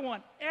 I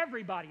want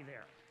everybody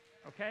there,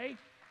 okay?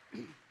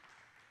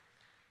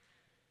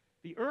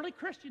 The early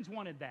Christians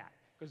wanted that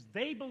because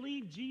they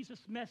believed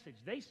Jesus' message.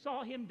 They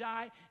saw him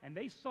die and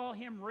they saw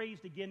him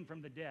raised again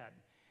from the dead.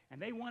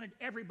 And they wanted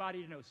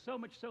everybody to know, so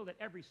much so that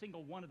every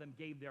single one of them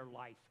gave their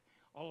life.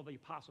 All of the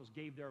apostles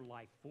gave their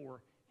life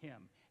for him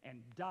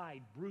and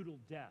died brutal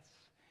deaths,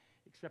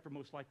 except for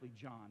most likely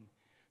John,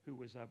 who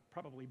was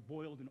probably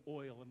boiled in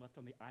oil and left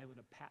on the island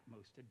of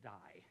Patmos to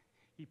die.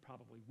 He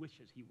probably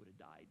wishes he would have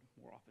died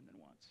more often than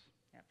once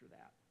after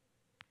that.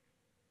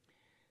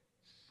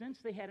 Since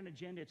they had an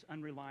agenda, it's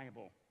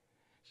unreliable.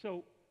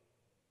 So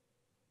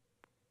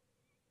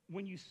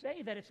when you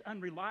say that it's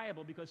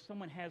unreliable because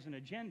someone has an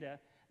agenda,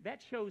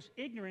 that shows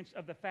ignorance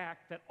of the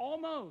fact that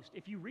almost,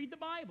 if you read the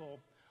Bible,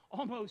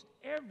 almost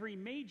every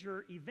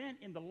major event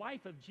in the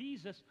life of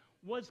Jesus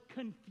was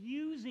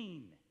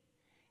confusing.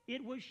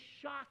 It was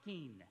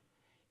shocking.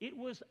 It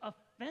was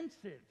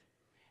offensive.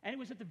 And it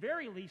was at the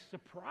very least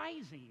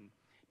surprising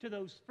to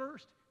those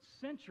first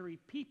century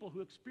people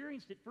who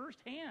experienced it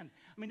firsthand.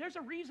 I mean, there's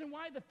a reason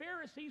why the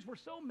Pharisees were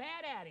so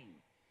mad at him.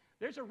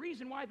 There's a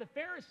reason why the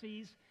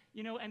Pharisees,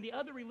 and the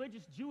other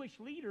religious Jewish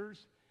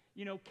leaders,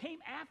 came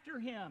after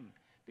him.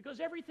 Because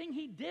everything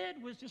he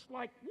did was just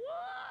like,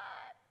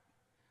 what?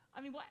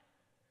 I mean, what?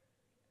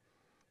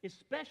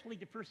 Especially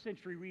to first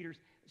century readers.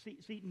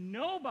 See,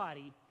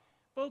 nobody,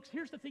 folks,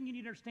 here's the thing you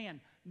need to understand.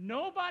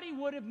 Nobody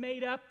would have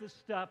made up the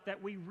stuff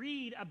that we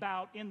read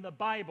about in the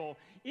Bible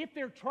if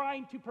they're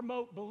trying to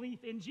promote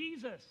belief in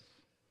Jesus.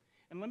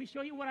 And let me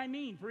show you what I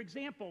mean. For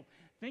example,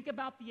 think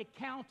about the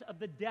account of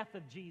the death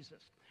of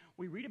Jesus.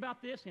 We read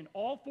about this in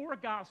all four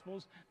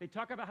Gospels. They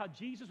talk about how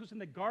Jesus was in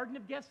the Garden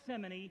of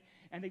Gethsemane,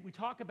 and we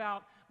talk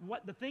about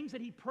what the things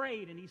that he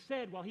prayed and he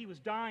said while he was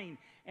dying.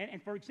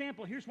 And for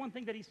example, here's one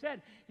thing that he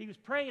said. He was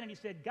praying and he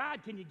said,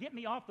 God, can you get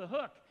me off the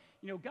hook?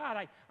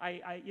 God,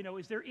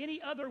 is there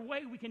any other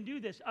way we can do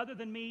this other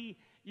than me,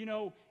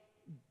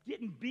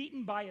 getting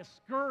beaten by a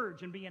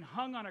scourge and being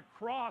hung on a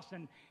cross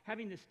and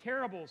having this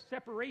terrible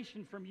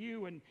separation from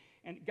you? And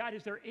God,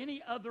 is there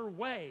any other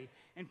way?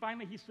 And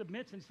finally he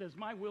submits and says,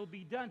 my will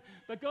be done.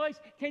 But guys,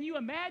 can you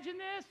imagine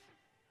this?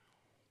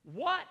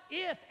 What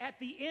if at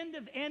the end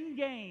of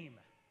Endgame,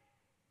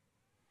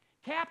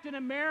 Captain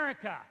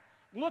America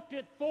looked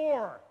at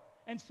Thor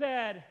and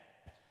said,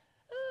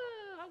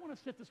 I want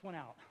to sit this one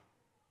out.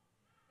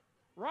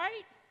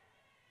 Right?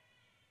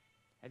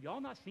 Have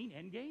y'all not seen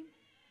Endgame?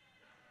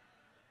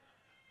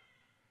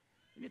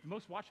 Isn't it the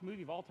most watched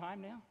movie of all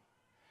time now?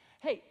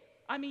 Hey,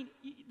 I mean,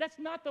 that's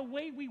not the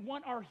way we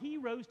want our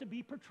heroes to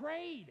be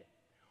portrayed.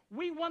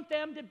 We want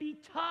them to be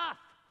tough.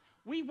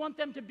 We want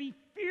them to be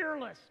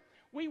fearless.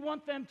 We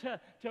want them to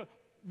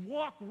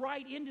walk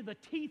right into the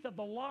teeth of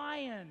the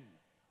lion,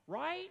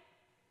 right?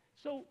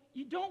 So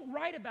you don't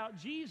write about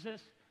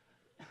Jesus,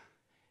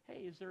 hey,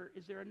 is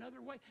there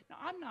another way? Now,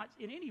 I'm not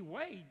in any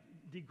way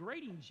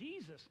degrading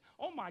Jesus.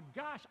 Oh my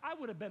gosh, I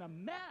would have been a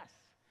mess.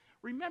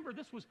 Remember,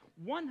 this was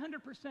 100%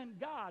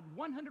 God,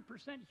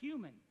 100%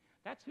 human.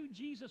 That's who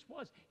Jesus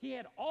was. He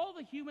had all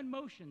the human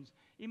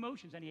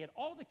emotions, and he had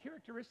all the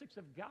characteristics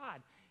of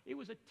God. It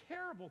was a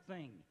terrible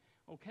thing,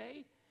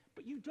 okay?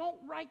 But you don't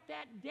write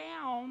that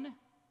down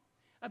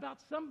about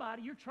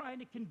somebody you're trying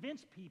to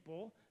convince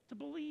people to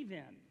believe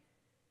in.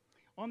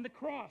 On the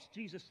cross,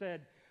 Jesus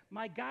said,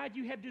 my God,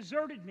 you have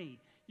deserted me.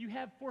 You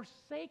have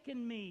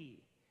forsaken me.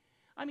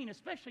 I mean,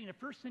 especially in a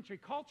first century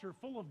culture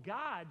full of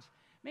gods,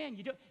 man,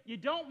 you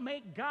don't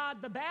make God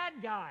the bad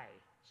guy,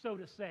 so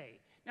to say.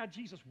 Now,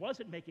 Jesus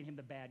wasn't making him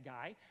the bad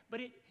guy,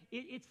 but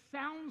it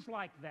sounds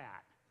like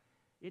that.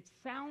 It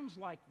sounds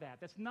like that.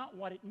 That's not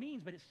what it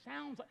means, but it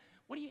sounds like,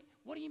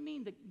 what do you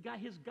mean that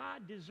his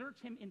God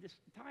deserts him in this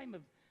time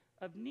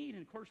of need?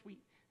 And of course,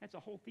 that's a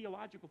whole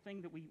theological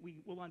thing that we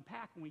will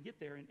unpack when we get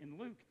there in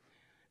Luke.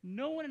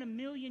 No one in a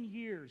million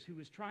years who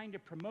was trying to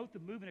promote the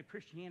movement of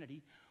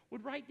Christianity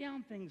would write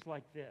down things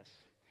like this.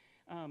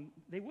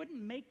 They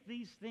wouldn't make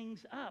these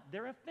things up.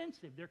 They're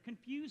offensive. They're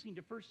confusing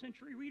to first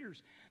century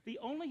readers. The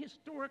only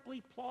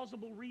historically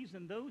plausible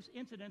reason those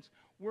incidents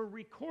were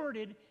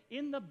recorded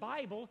in the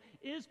Bible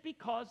is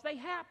because they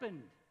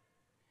happened.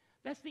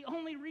 That's the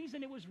only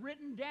reason it was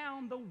written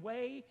down the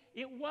way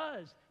it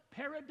was.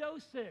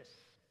 Paradosis.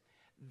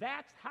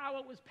 That's how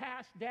it was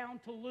passed down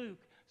to Luke.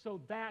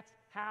 So that's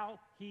how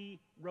he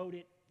wrote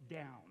it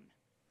down.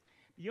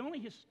 The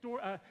only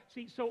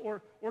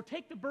or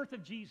take the birth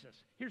of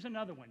Jesus. Here's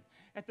another one.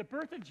 At the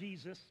birth of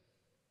Jesus,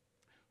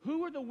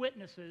 who were the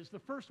witnesses, the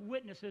first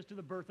witnesses to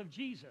the birth of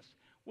Jesus?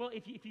 Well,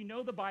 if you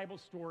know the Bible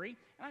story,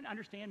 and I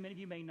understand many of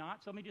you may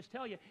not, so let me just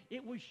tell you,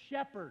 it was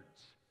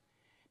shepherds.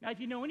 Now, if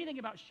you know anything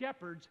about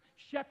shepherds,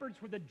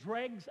 shepherds were the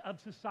dregs of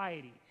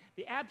society,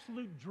 the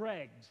absolute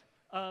dregs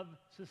of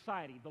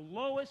society, the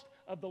lowest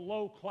of the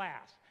low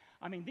class.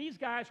 I mean, these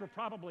guys were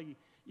probably,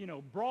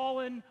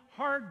 brawling,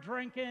 hard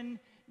drinking,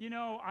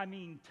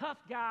 tough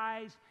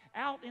guys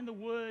out in the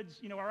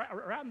woods,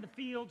 or out in the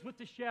fields with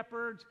the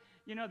shepherds.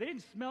 They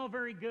didn't smell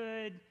very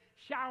good,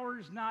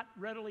 showers not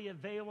readily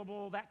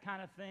available, that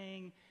kind of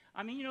thing.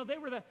 I mean,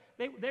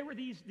 they were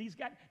these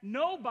guys.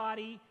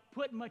 Nobody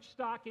put much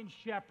stock in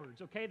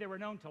shepherds, okay? They were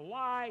known to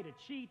lie, to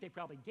cheat. They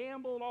probably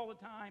gambled all the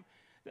time.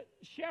 The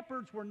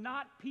shepherds were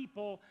not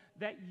people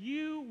that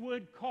you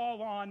would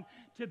call on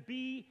to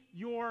be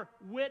your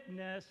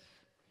witness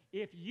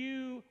if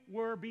you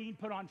were being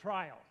put on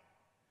trial.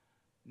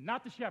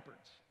 Not the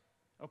shepherds,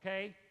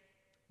 okay?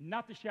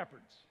 Not the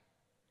shepherds.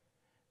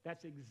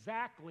 That's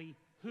exactly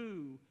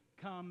who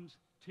comes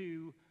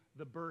to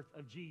the birth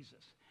of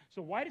Jesus.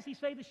 So why does he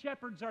say the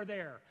shepherds are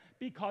there?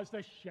 Because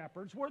the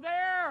shepherds were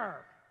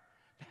there.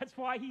 That's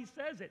why he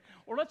says it.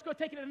 Or let's go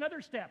take it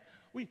another step.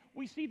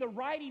 We see the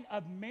writing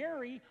of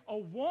Mary, a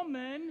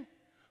woman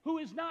who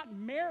is not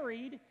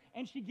married,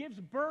 and she gives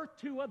birth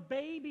to a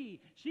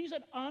baby. She's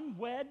an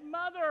unwed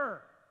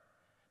mother.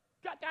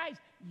 Guys,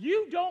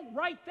 you don't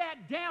write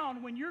that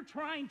down when you're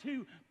trying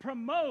to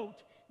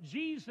promote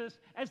Jesus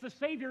as the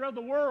Savior of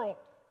the world.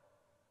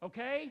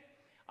 Okay?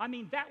 I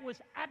mean, that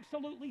was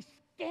absolutely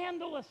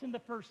scandalous in the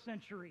first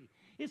century,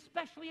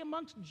 especially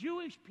amongst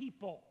Jewish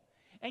people.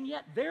 And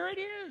yet there it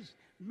is.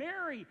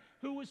 Mary,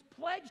 who was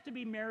pledged to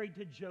be married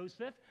to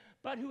Joseph,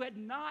 but who had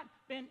not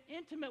been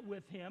intimate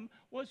with him,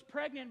 was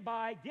pregnant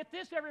by, get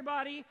this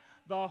everybody,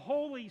 the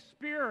Holy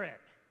Spirit.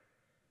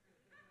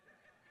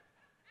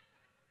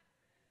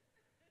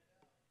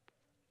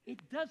 It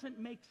doesn't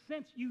make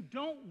sense. You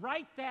don't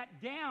write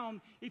that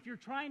down if you're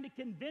trying to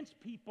convince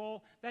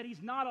people that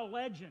he's not a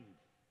legend.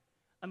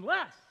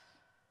 Unless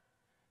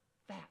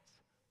that's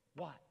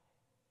what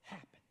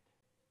happened.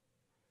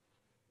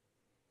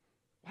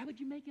 Why would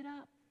you make it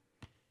up?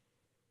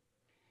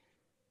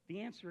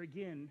 The answer,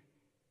 again,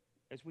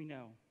 as we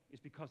know, is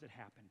because it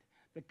happened.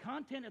 The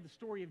content of the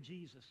story of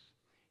Jesus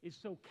is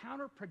so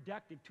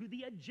counterproductive to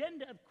the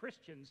agenda of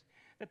Christians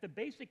that the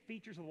basic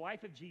features of the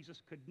life of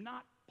Jesus could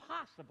not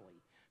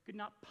possibly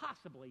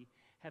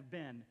have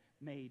been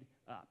made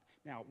up.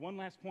 Now, one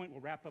last point,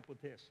 we'll wrap up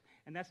with this,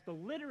 and that's the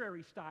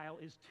literary style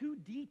is too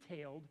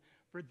detailed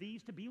for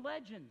these to be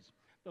legends.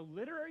 The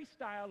literary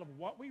style of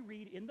what we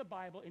read in the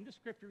Bible, in the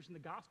Scriptures, in the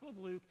Gospel of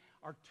Luke,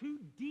 are too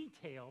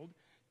detailed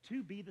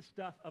to be the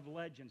stuff of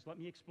legends. Let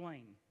me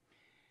explain.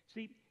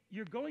 See,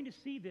 you're going to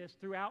see this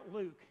throughout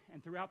Luke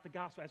and throughout the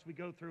Gospel as we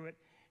go through it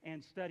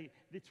and study it.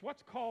 It's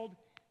what's called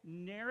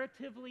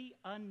narratively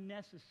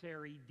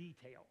unnecessary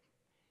detail.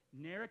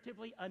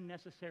 Narratively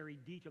unnecessary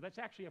detail. That's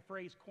actually a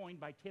phrase coined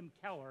by Tim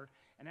Keller,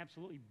 an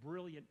absolutely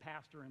brilliant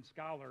pastor and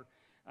scholar.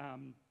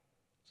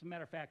 As a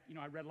matter of fact,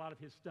 I read a lot of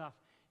his stuff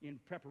in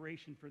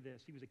preparation for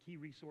this. He was a key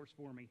resource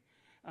for me.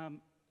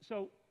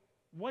 So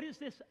what is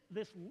this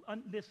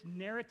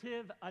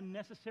narrative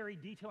unnecessary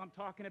detail I'm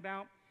talking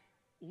about?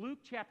 Luke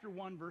chapter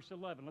 1, verse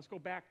 11. Let's go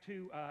back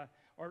to,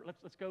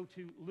 let's go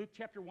to Luke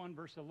chapter 1,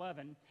 verse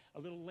 11.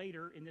 A little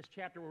later in this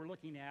chapter we're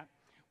looking at,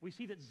 we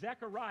see that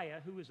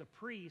Zechariah, who is a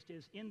priest,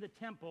 is in the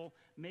temple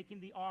making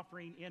the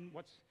offering in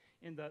what's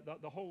in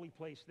the holy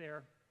place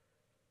there.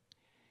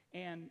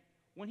 And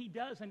when he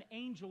does, an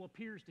angel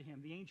appears to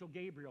him, the angel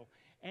Gabriel.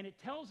 And it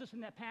tells us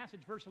in that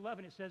passage, verse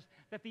 11, it says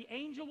that the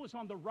angel was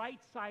on the right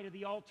side of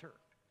the altar.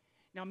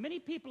 Now, many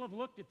people have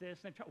looked at this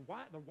and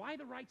why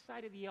the right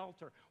side of the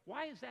altar?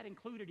 Why is that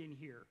included in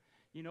here?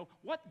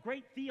 What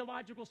great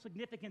theological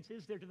significance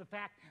is there to the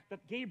fact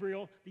that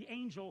Gabriel, the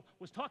angel,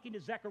 was talking to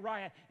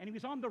Zechariah and he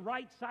was on the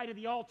right side of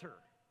the altar?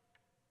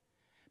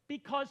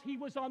 Because he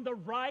was on the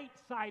right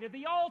side of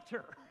the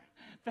altar.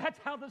 That's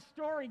how the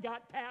story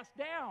got passed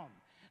down.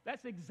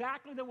 That's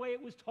exactly the way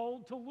it was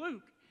told to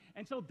Luke.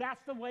 And so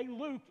that's the way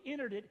Luke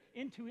entered it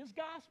into his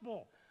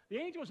gospel. The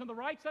angel was on the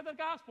right side of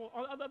the gospel,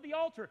 of the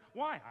altar.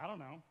 Why? I don't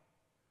know.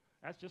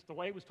 That's just the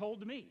way it was told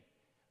to me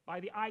by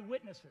the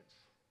eyewitnesses.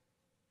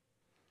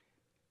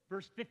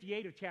 Verse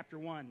 58 of chapter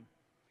 1.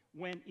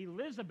 When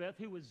Elizabeth,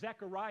 who was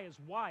Zechariah's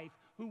wife,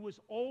 who was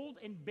old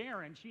and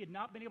barren, she had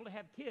not been able to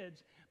have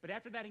kids, but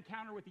after that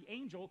encounter with the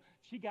angel,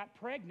 she got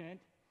pregnant.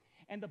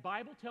 And the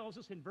Bible tells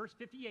us in verse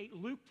 58,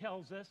 Luke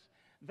tells us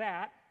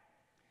that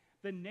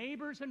the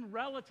neighbors and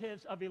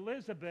relatives of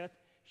Elizabeth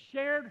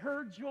shared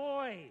her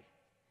joy.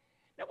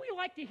 Now, we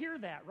like to hear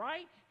that,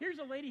 right? Here's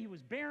a lady who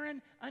was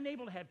barren,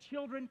 unable to have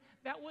children.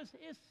 That was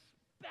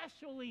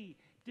especially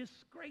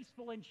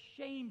disgraceful and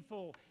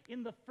shameful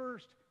in the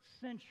first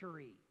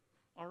century,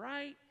 all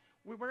right?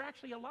 We're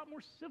actually a lot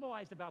more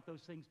civilized about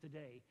those things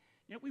today.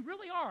 We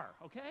really are,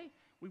 okay?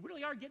 We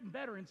really are getting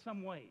better in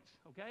some ways,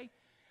 okay?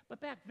 But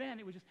back then,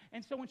 it was just,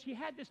 and so when she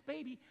had this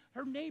baby,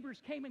 her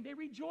neighbors came and they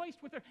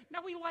rejoiced with her.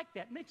 Now, we like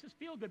that. It makes us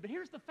feel good. But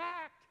here's the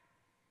fact.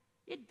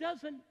 It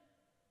doesn't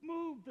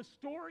move the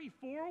story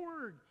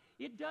forward.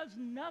 It does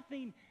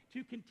nothing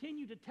to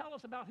continue to tell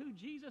us about who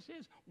Jesus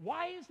is.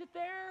 Why is it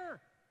there?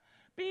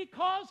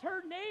 Because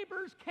her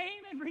neighbors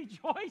came and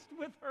rejoiced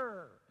with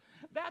her.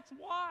 That's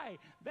why.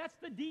 That's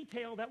the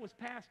detail that was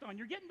passed on.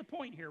 You're getting the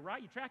point here,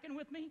 right? You tracking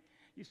with me?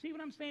 You see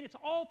what I'm saying? It's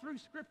all through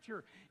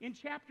Scripture. In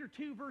chapter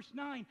 2, verse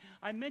 9,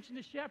 I mentioned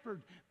the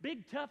shepherd.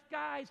 Big, tough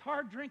guys,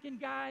 hard-drinking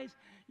guys.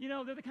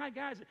 They're the kind of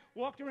guys that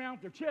walked around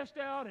with their chest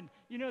out and,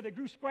 they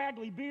grew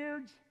scraggly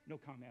beards. No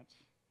comments.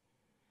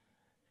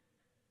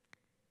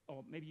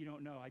 Oh, maybe you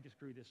don't know. I just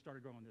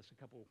started growing this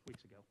a couple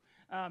weeks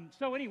ago.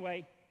 So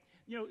anyway,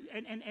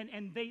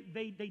 and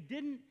they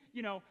didn't,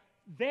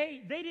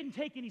 they didn't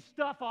take any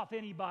stuff off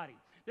anybody.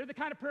 They're the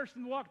kind of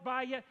person who walked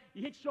by you,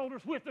 you hit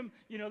shoulders with them,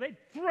 they'd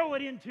throw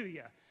it into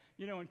you,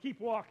 and keep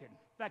walking.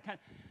 That kind.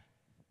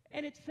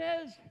 And it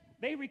says,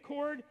 they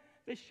record,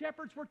 the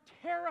shepherds were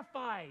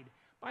terrified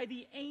by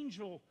the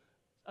angel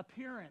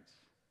appearance.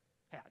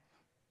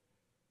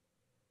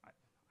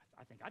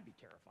 I'd be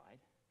terrified.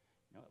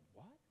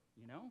 What?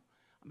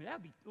 I mean,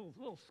 that'd be a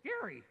little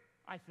scary,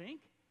 I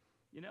think.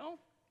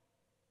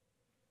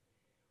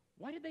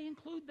 Why did they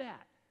include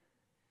that?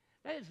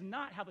 That is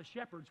not how the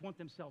shepherds want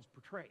themselves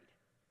portrayed.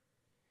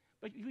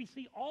 But we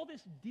see all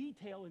this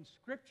detail in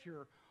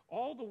Scripture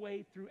all the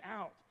way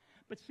throughout.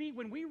 But see,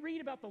 when we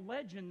read about the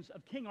legends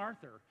of King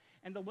Arthur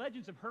and the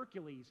legends of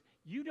Hercules,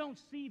 you don't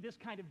see this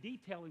kind of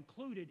detail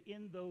included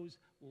in those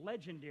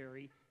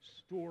legendary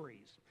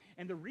stories.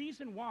 And the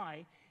reason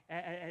why,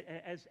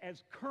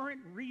 as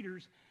current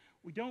readers,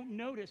 we don't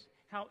notice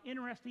how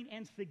interesting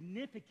and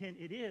significant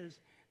it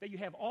is that you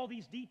have all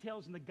these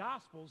details in the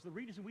Gospels. The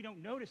reason we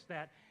don't notice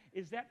that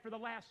is that for the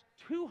last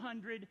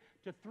 200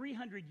 to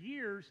 300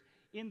 years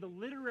in the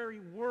literary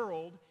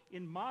world,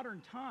 in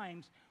modern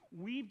times,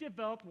 we've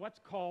developed what's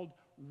called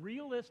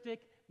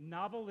realistic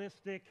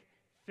novelistic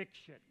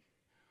fiction.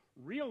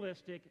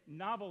 Realistic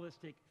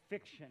novelistic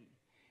fiction.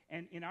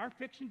 And in our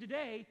fiction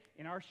today,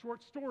 in our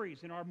short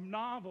stories, in our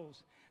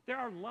novels, there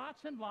are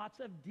lots and lots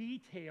of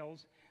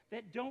details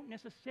that don't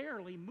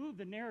necessarily move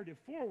the narrative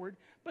forward,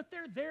 but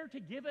they're there to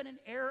give it an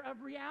air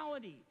of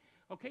reality.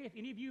 Okay, if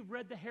any of you have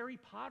read the Harry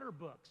Potter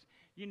books,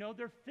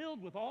 they're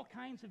filled with all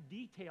kinds of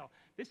detail.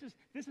 This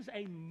is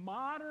a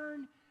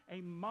modern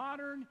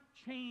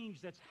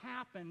change that's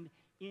happened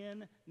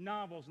in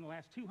novels in the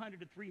last 200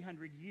 to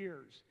 300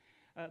 years.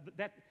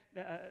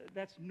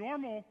 That's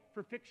normal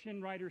for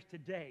fiction writers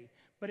today,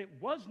 but it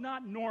was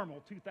not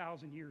normal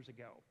 2,000 years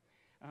ago.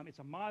 It's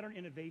a modern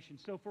innovation.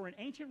 So for an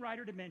ancient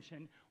writer to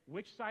mention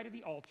which side of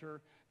the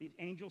altar the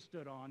angels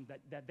stood on,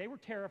 that they were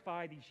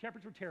terrified, these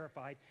shepherds were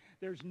terrified,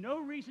 there's no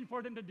reason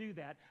for them to do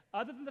that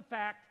other than the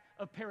fact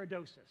of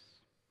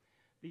paradosis.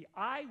 The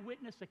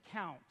eyewitness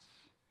accounts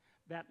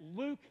that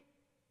Luke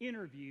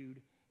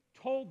interviewed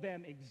told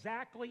them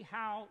exactly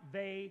how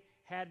they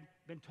had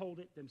been told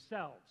it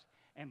themselves.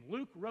 And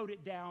Luke wrote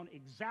it down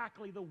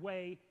exactly the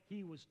way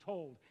he was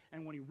told.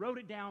 And when he wrote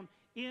it down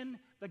in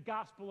the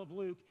Gospel of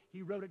Luke,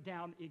 he wrote it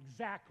down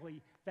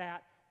exactly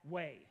that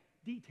way,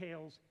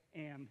 details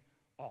and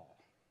all.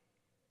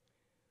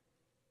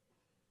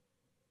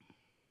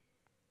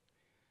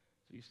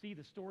 So you see,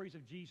 the stories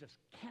of Jesus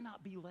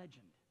cannot be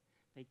legend.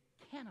 They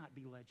cannot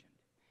be legend.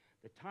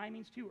 The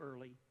timing's too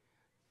early,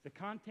 the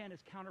content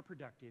is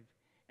counterproductive,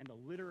 and the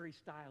literary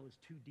style is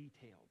too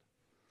detailed.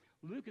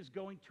 Luke is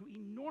going to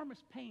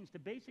enormous pains to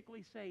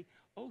basically say,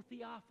 "Oh,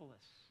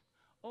 Theophilus,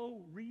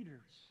 oh,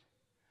 readers,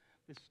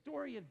 the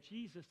story of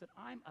Jesus that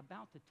I'm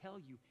about to tell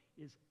you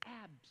is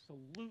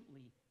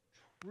absolutely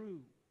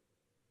true.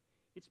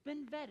 It's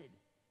been vetted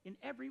in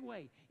every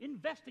way,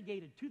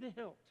 investigated to the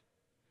hilt.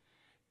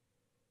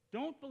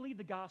 Don't believe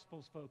the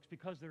Gospels, folks,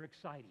 because they're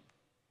exciting,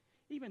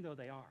 even though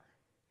they are.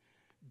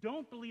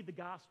 Don't believe the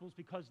Gospels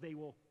because they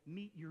will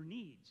meet your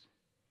needs,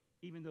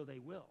 even though they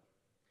will.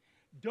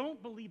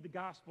 Don't believe the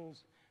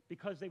Gospels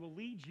because they will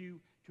lead you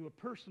to a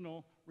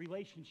personal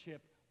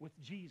relationship with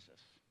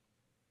Jesus,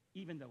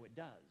 even though it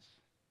does.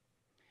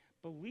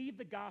 Believe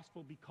the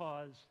Gospel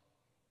because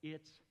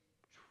it's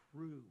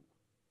true.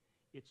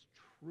 It's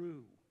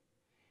true.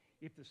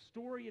 If the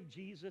story of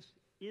Jesus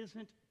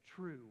isn't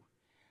true,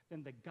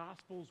 then the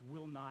Gospels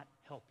will not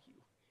help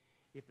you.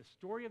 If the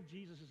story of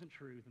Jesus isn't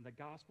true, then the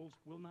Gospels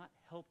will not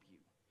help you.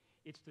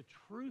 It's the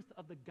truth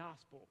of the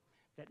Gospel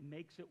that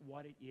makes it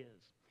what it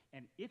is.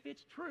 And if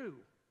it's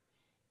true,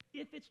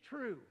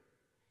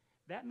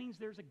 that means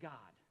there's a God.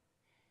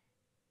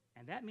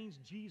 And that means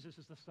Jesus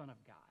is the Son of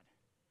God.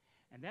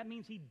 And that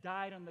means he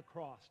died on the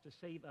cross to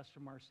save us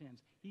from our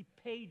sins. He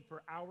paid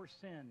for our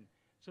sin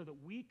so that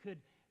we could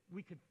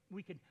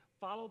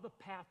follow the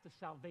path to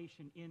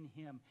salvation in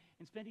him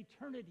and spend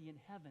eternity in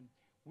heaven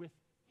with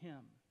him.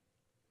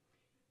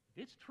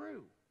 If it's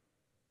true,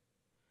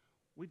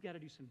 we've got to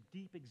do some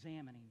deep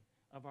examining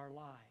of our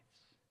lives.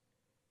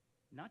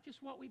 Not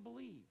just what we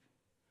believe,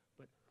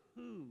 but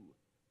who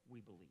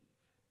we believe.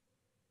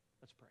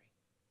 Let's pray.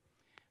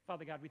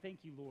 Father God, we thank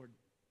you, Lord,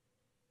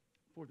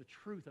 for the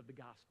truth of the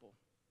gospel.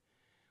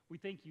 We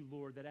thank you,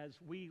 Lord, that as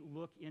we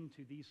look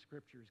into these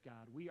scriptures,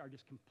 God, we are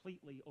just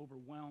completely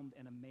overwhelmed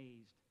and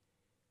amazed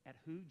at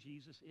who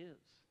Jesus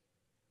is.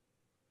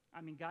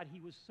 I mean, God,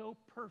 he was so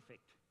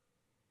perfect.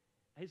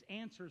 His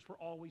answers were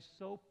always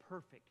so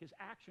perfect. His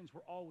actions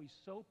were always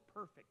so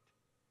perfect.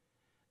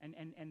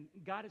 And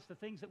God, it's the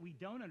things that we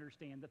don't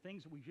understand, the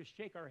things that we just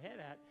shake our head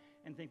at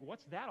and think,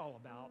 what's that all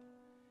about?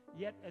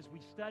 Yet, as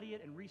we study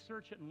it and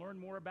research it and learn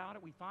more about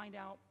it, we find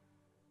out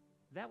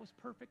that was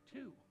perfect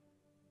too.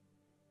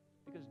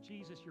 Because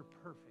Jesus, you're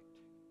perfect.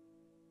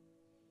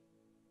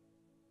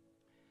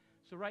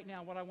 So right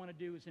now, what I want to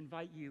do is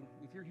invite you.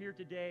 If you're here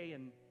today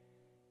and,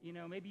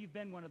 maybe you've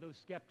been one of those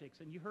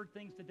skeptics and you heard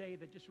things today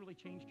that just really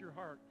changed your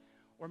heart.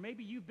 Or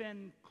maybe you've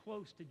been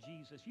close to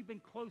Jesus. You've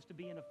been close to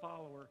being a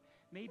follower.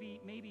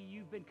 Maybe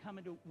you've been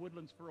coming to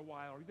Woodlands for a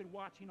while, or you've been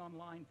watching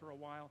online for a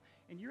while,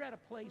 and you're at a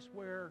place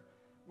where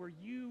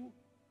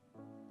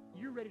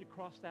you're ready to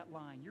cross that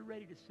line. You're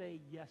ready to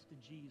say yes to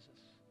Jesus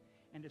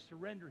and to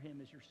surrender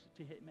him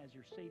to him as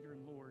your Savior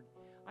and Lord.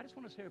 I just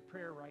want to say a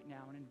prayer right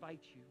now and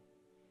invite you.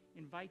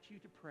 invite you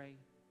to pray,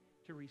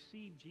 to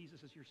receive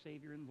Jesus as your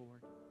Savior and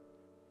Lord.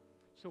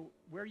 So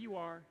where you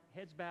are,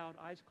 heads bowed,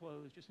 eyes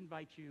closed, just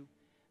invite you.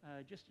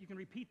 You can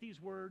repeat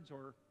these words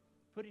or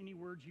put any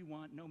words you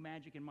want. No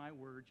magic in my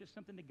words, just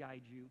something to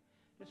guide you.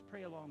 Just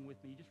pray along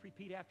with me. Just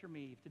repeat after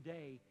me. If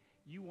today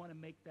you want to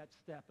make that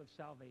step of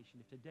salvation,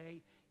 if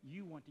today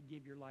you want to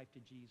give your life to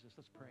Jesus,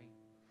 let's pray.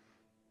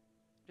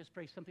 Just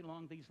pray something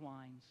along these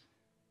lines.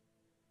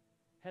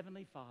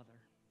 Heavenly Father,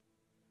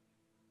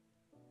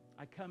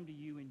 I come to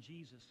you in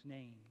Jesus'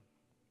 name.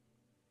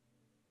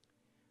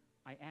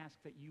 I ask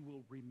that you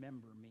will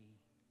remember me.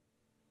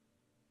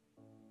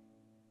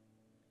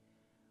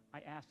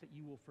 I ask that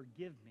you will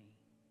forgive me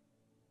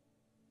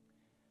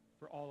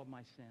for all of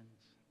my sins.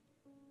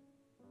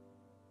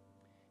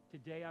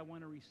 Today I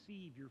want to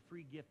receive your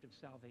free gift of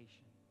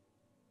salvation.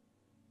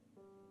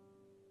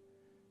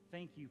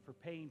 Thank you for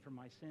paying for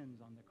my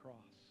sins on the cross.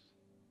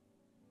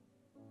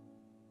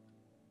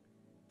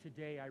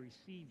 Today I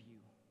receive you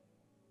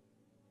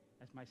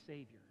as my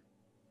Savior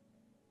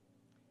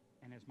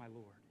and as my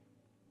Lord.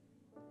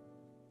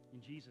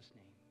 In Jesus'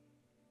 name,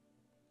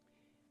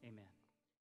 amen.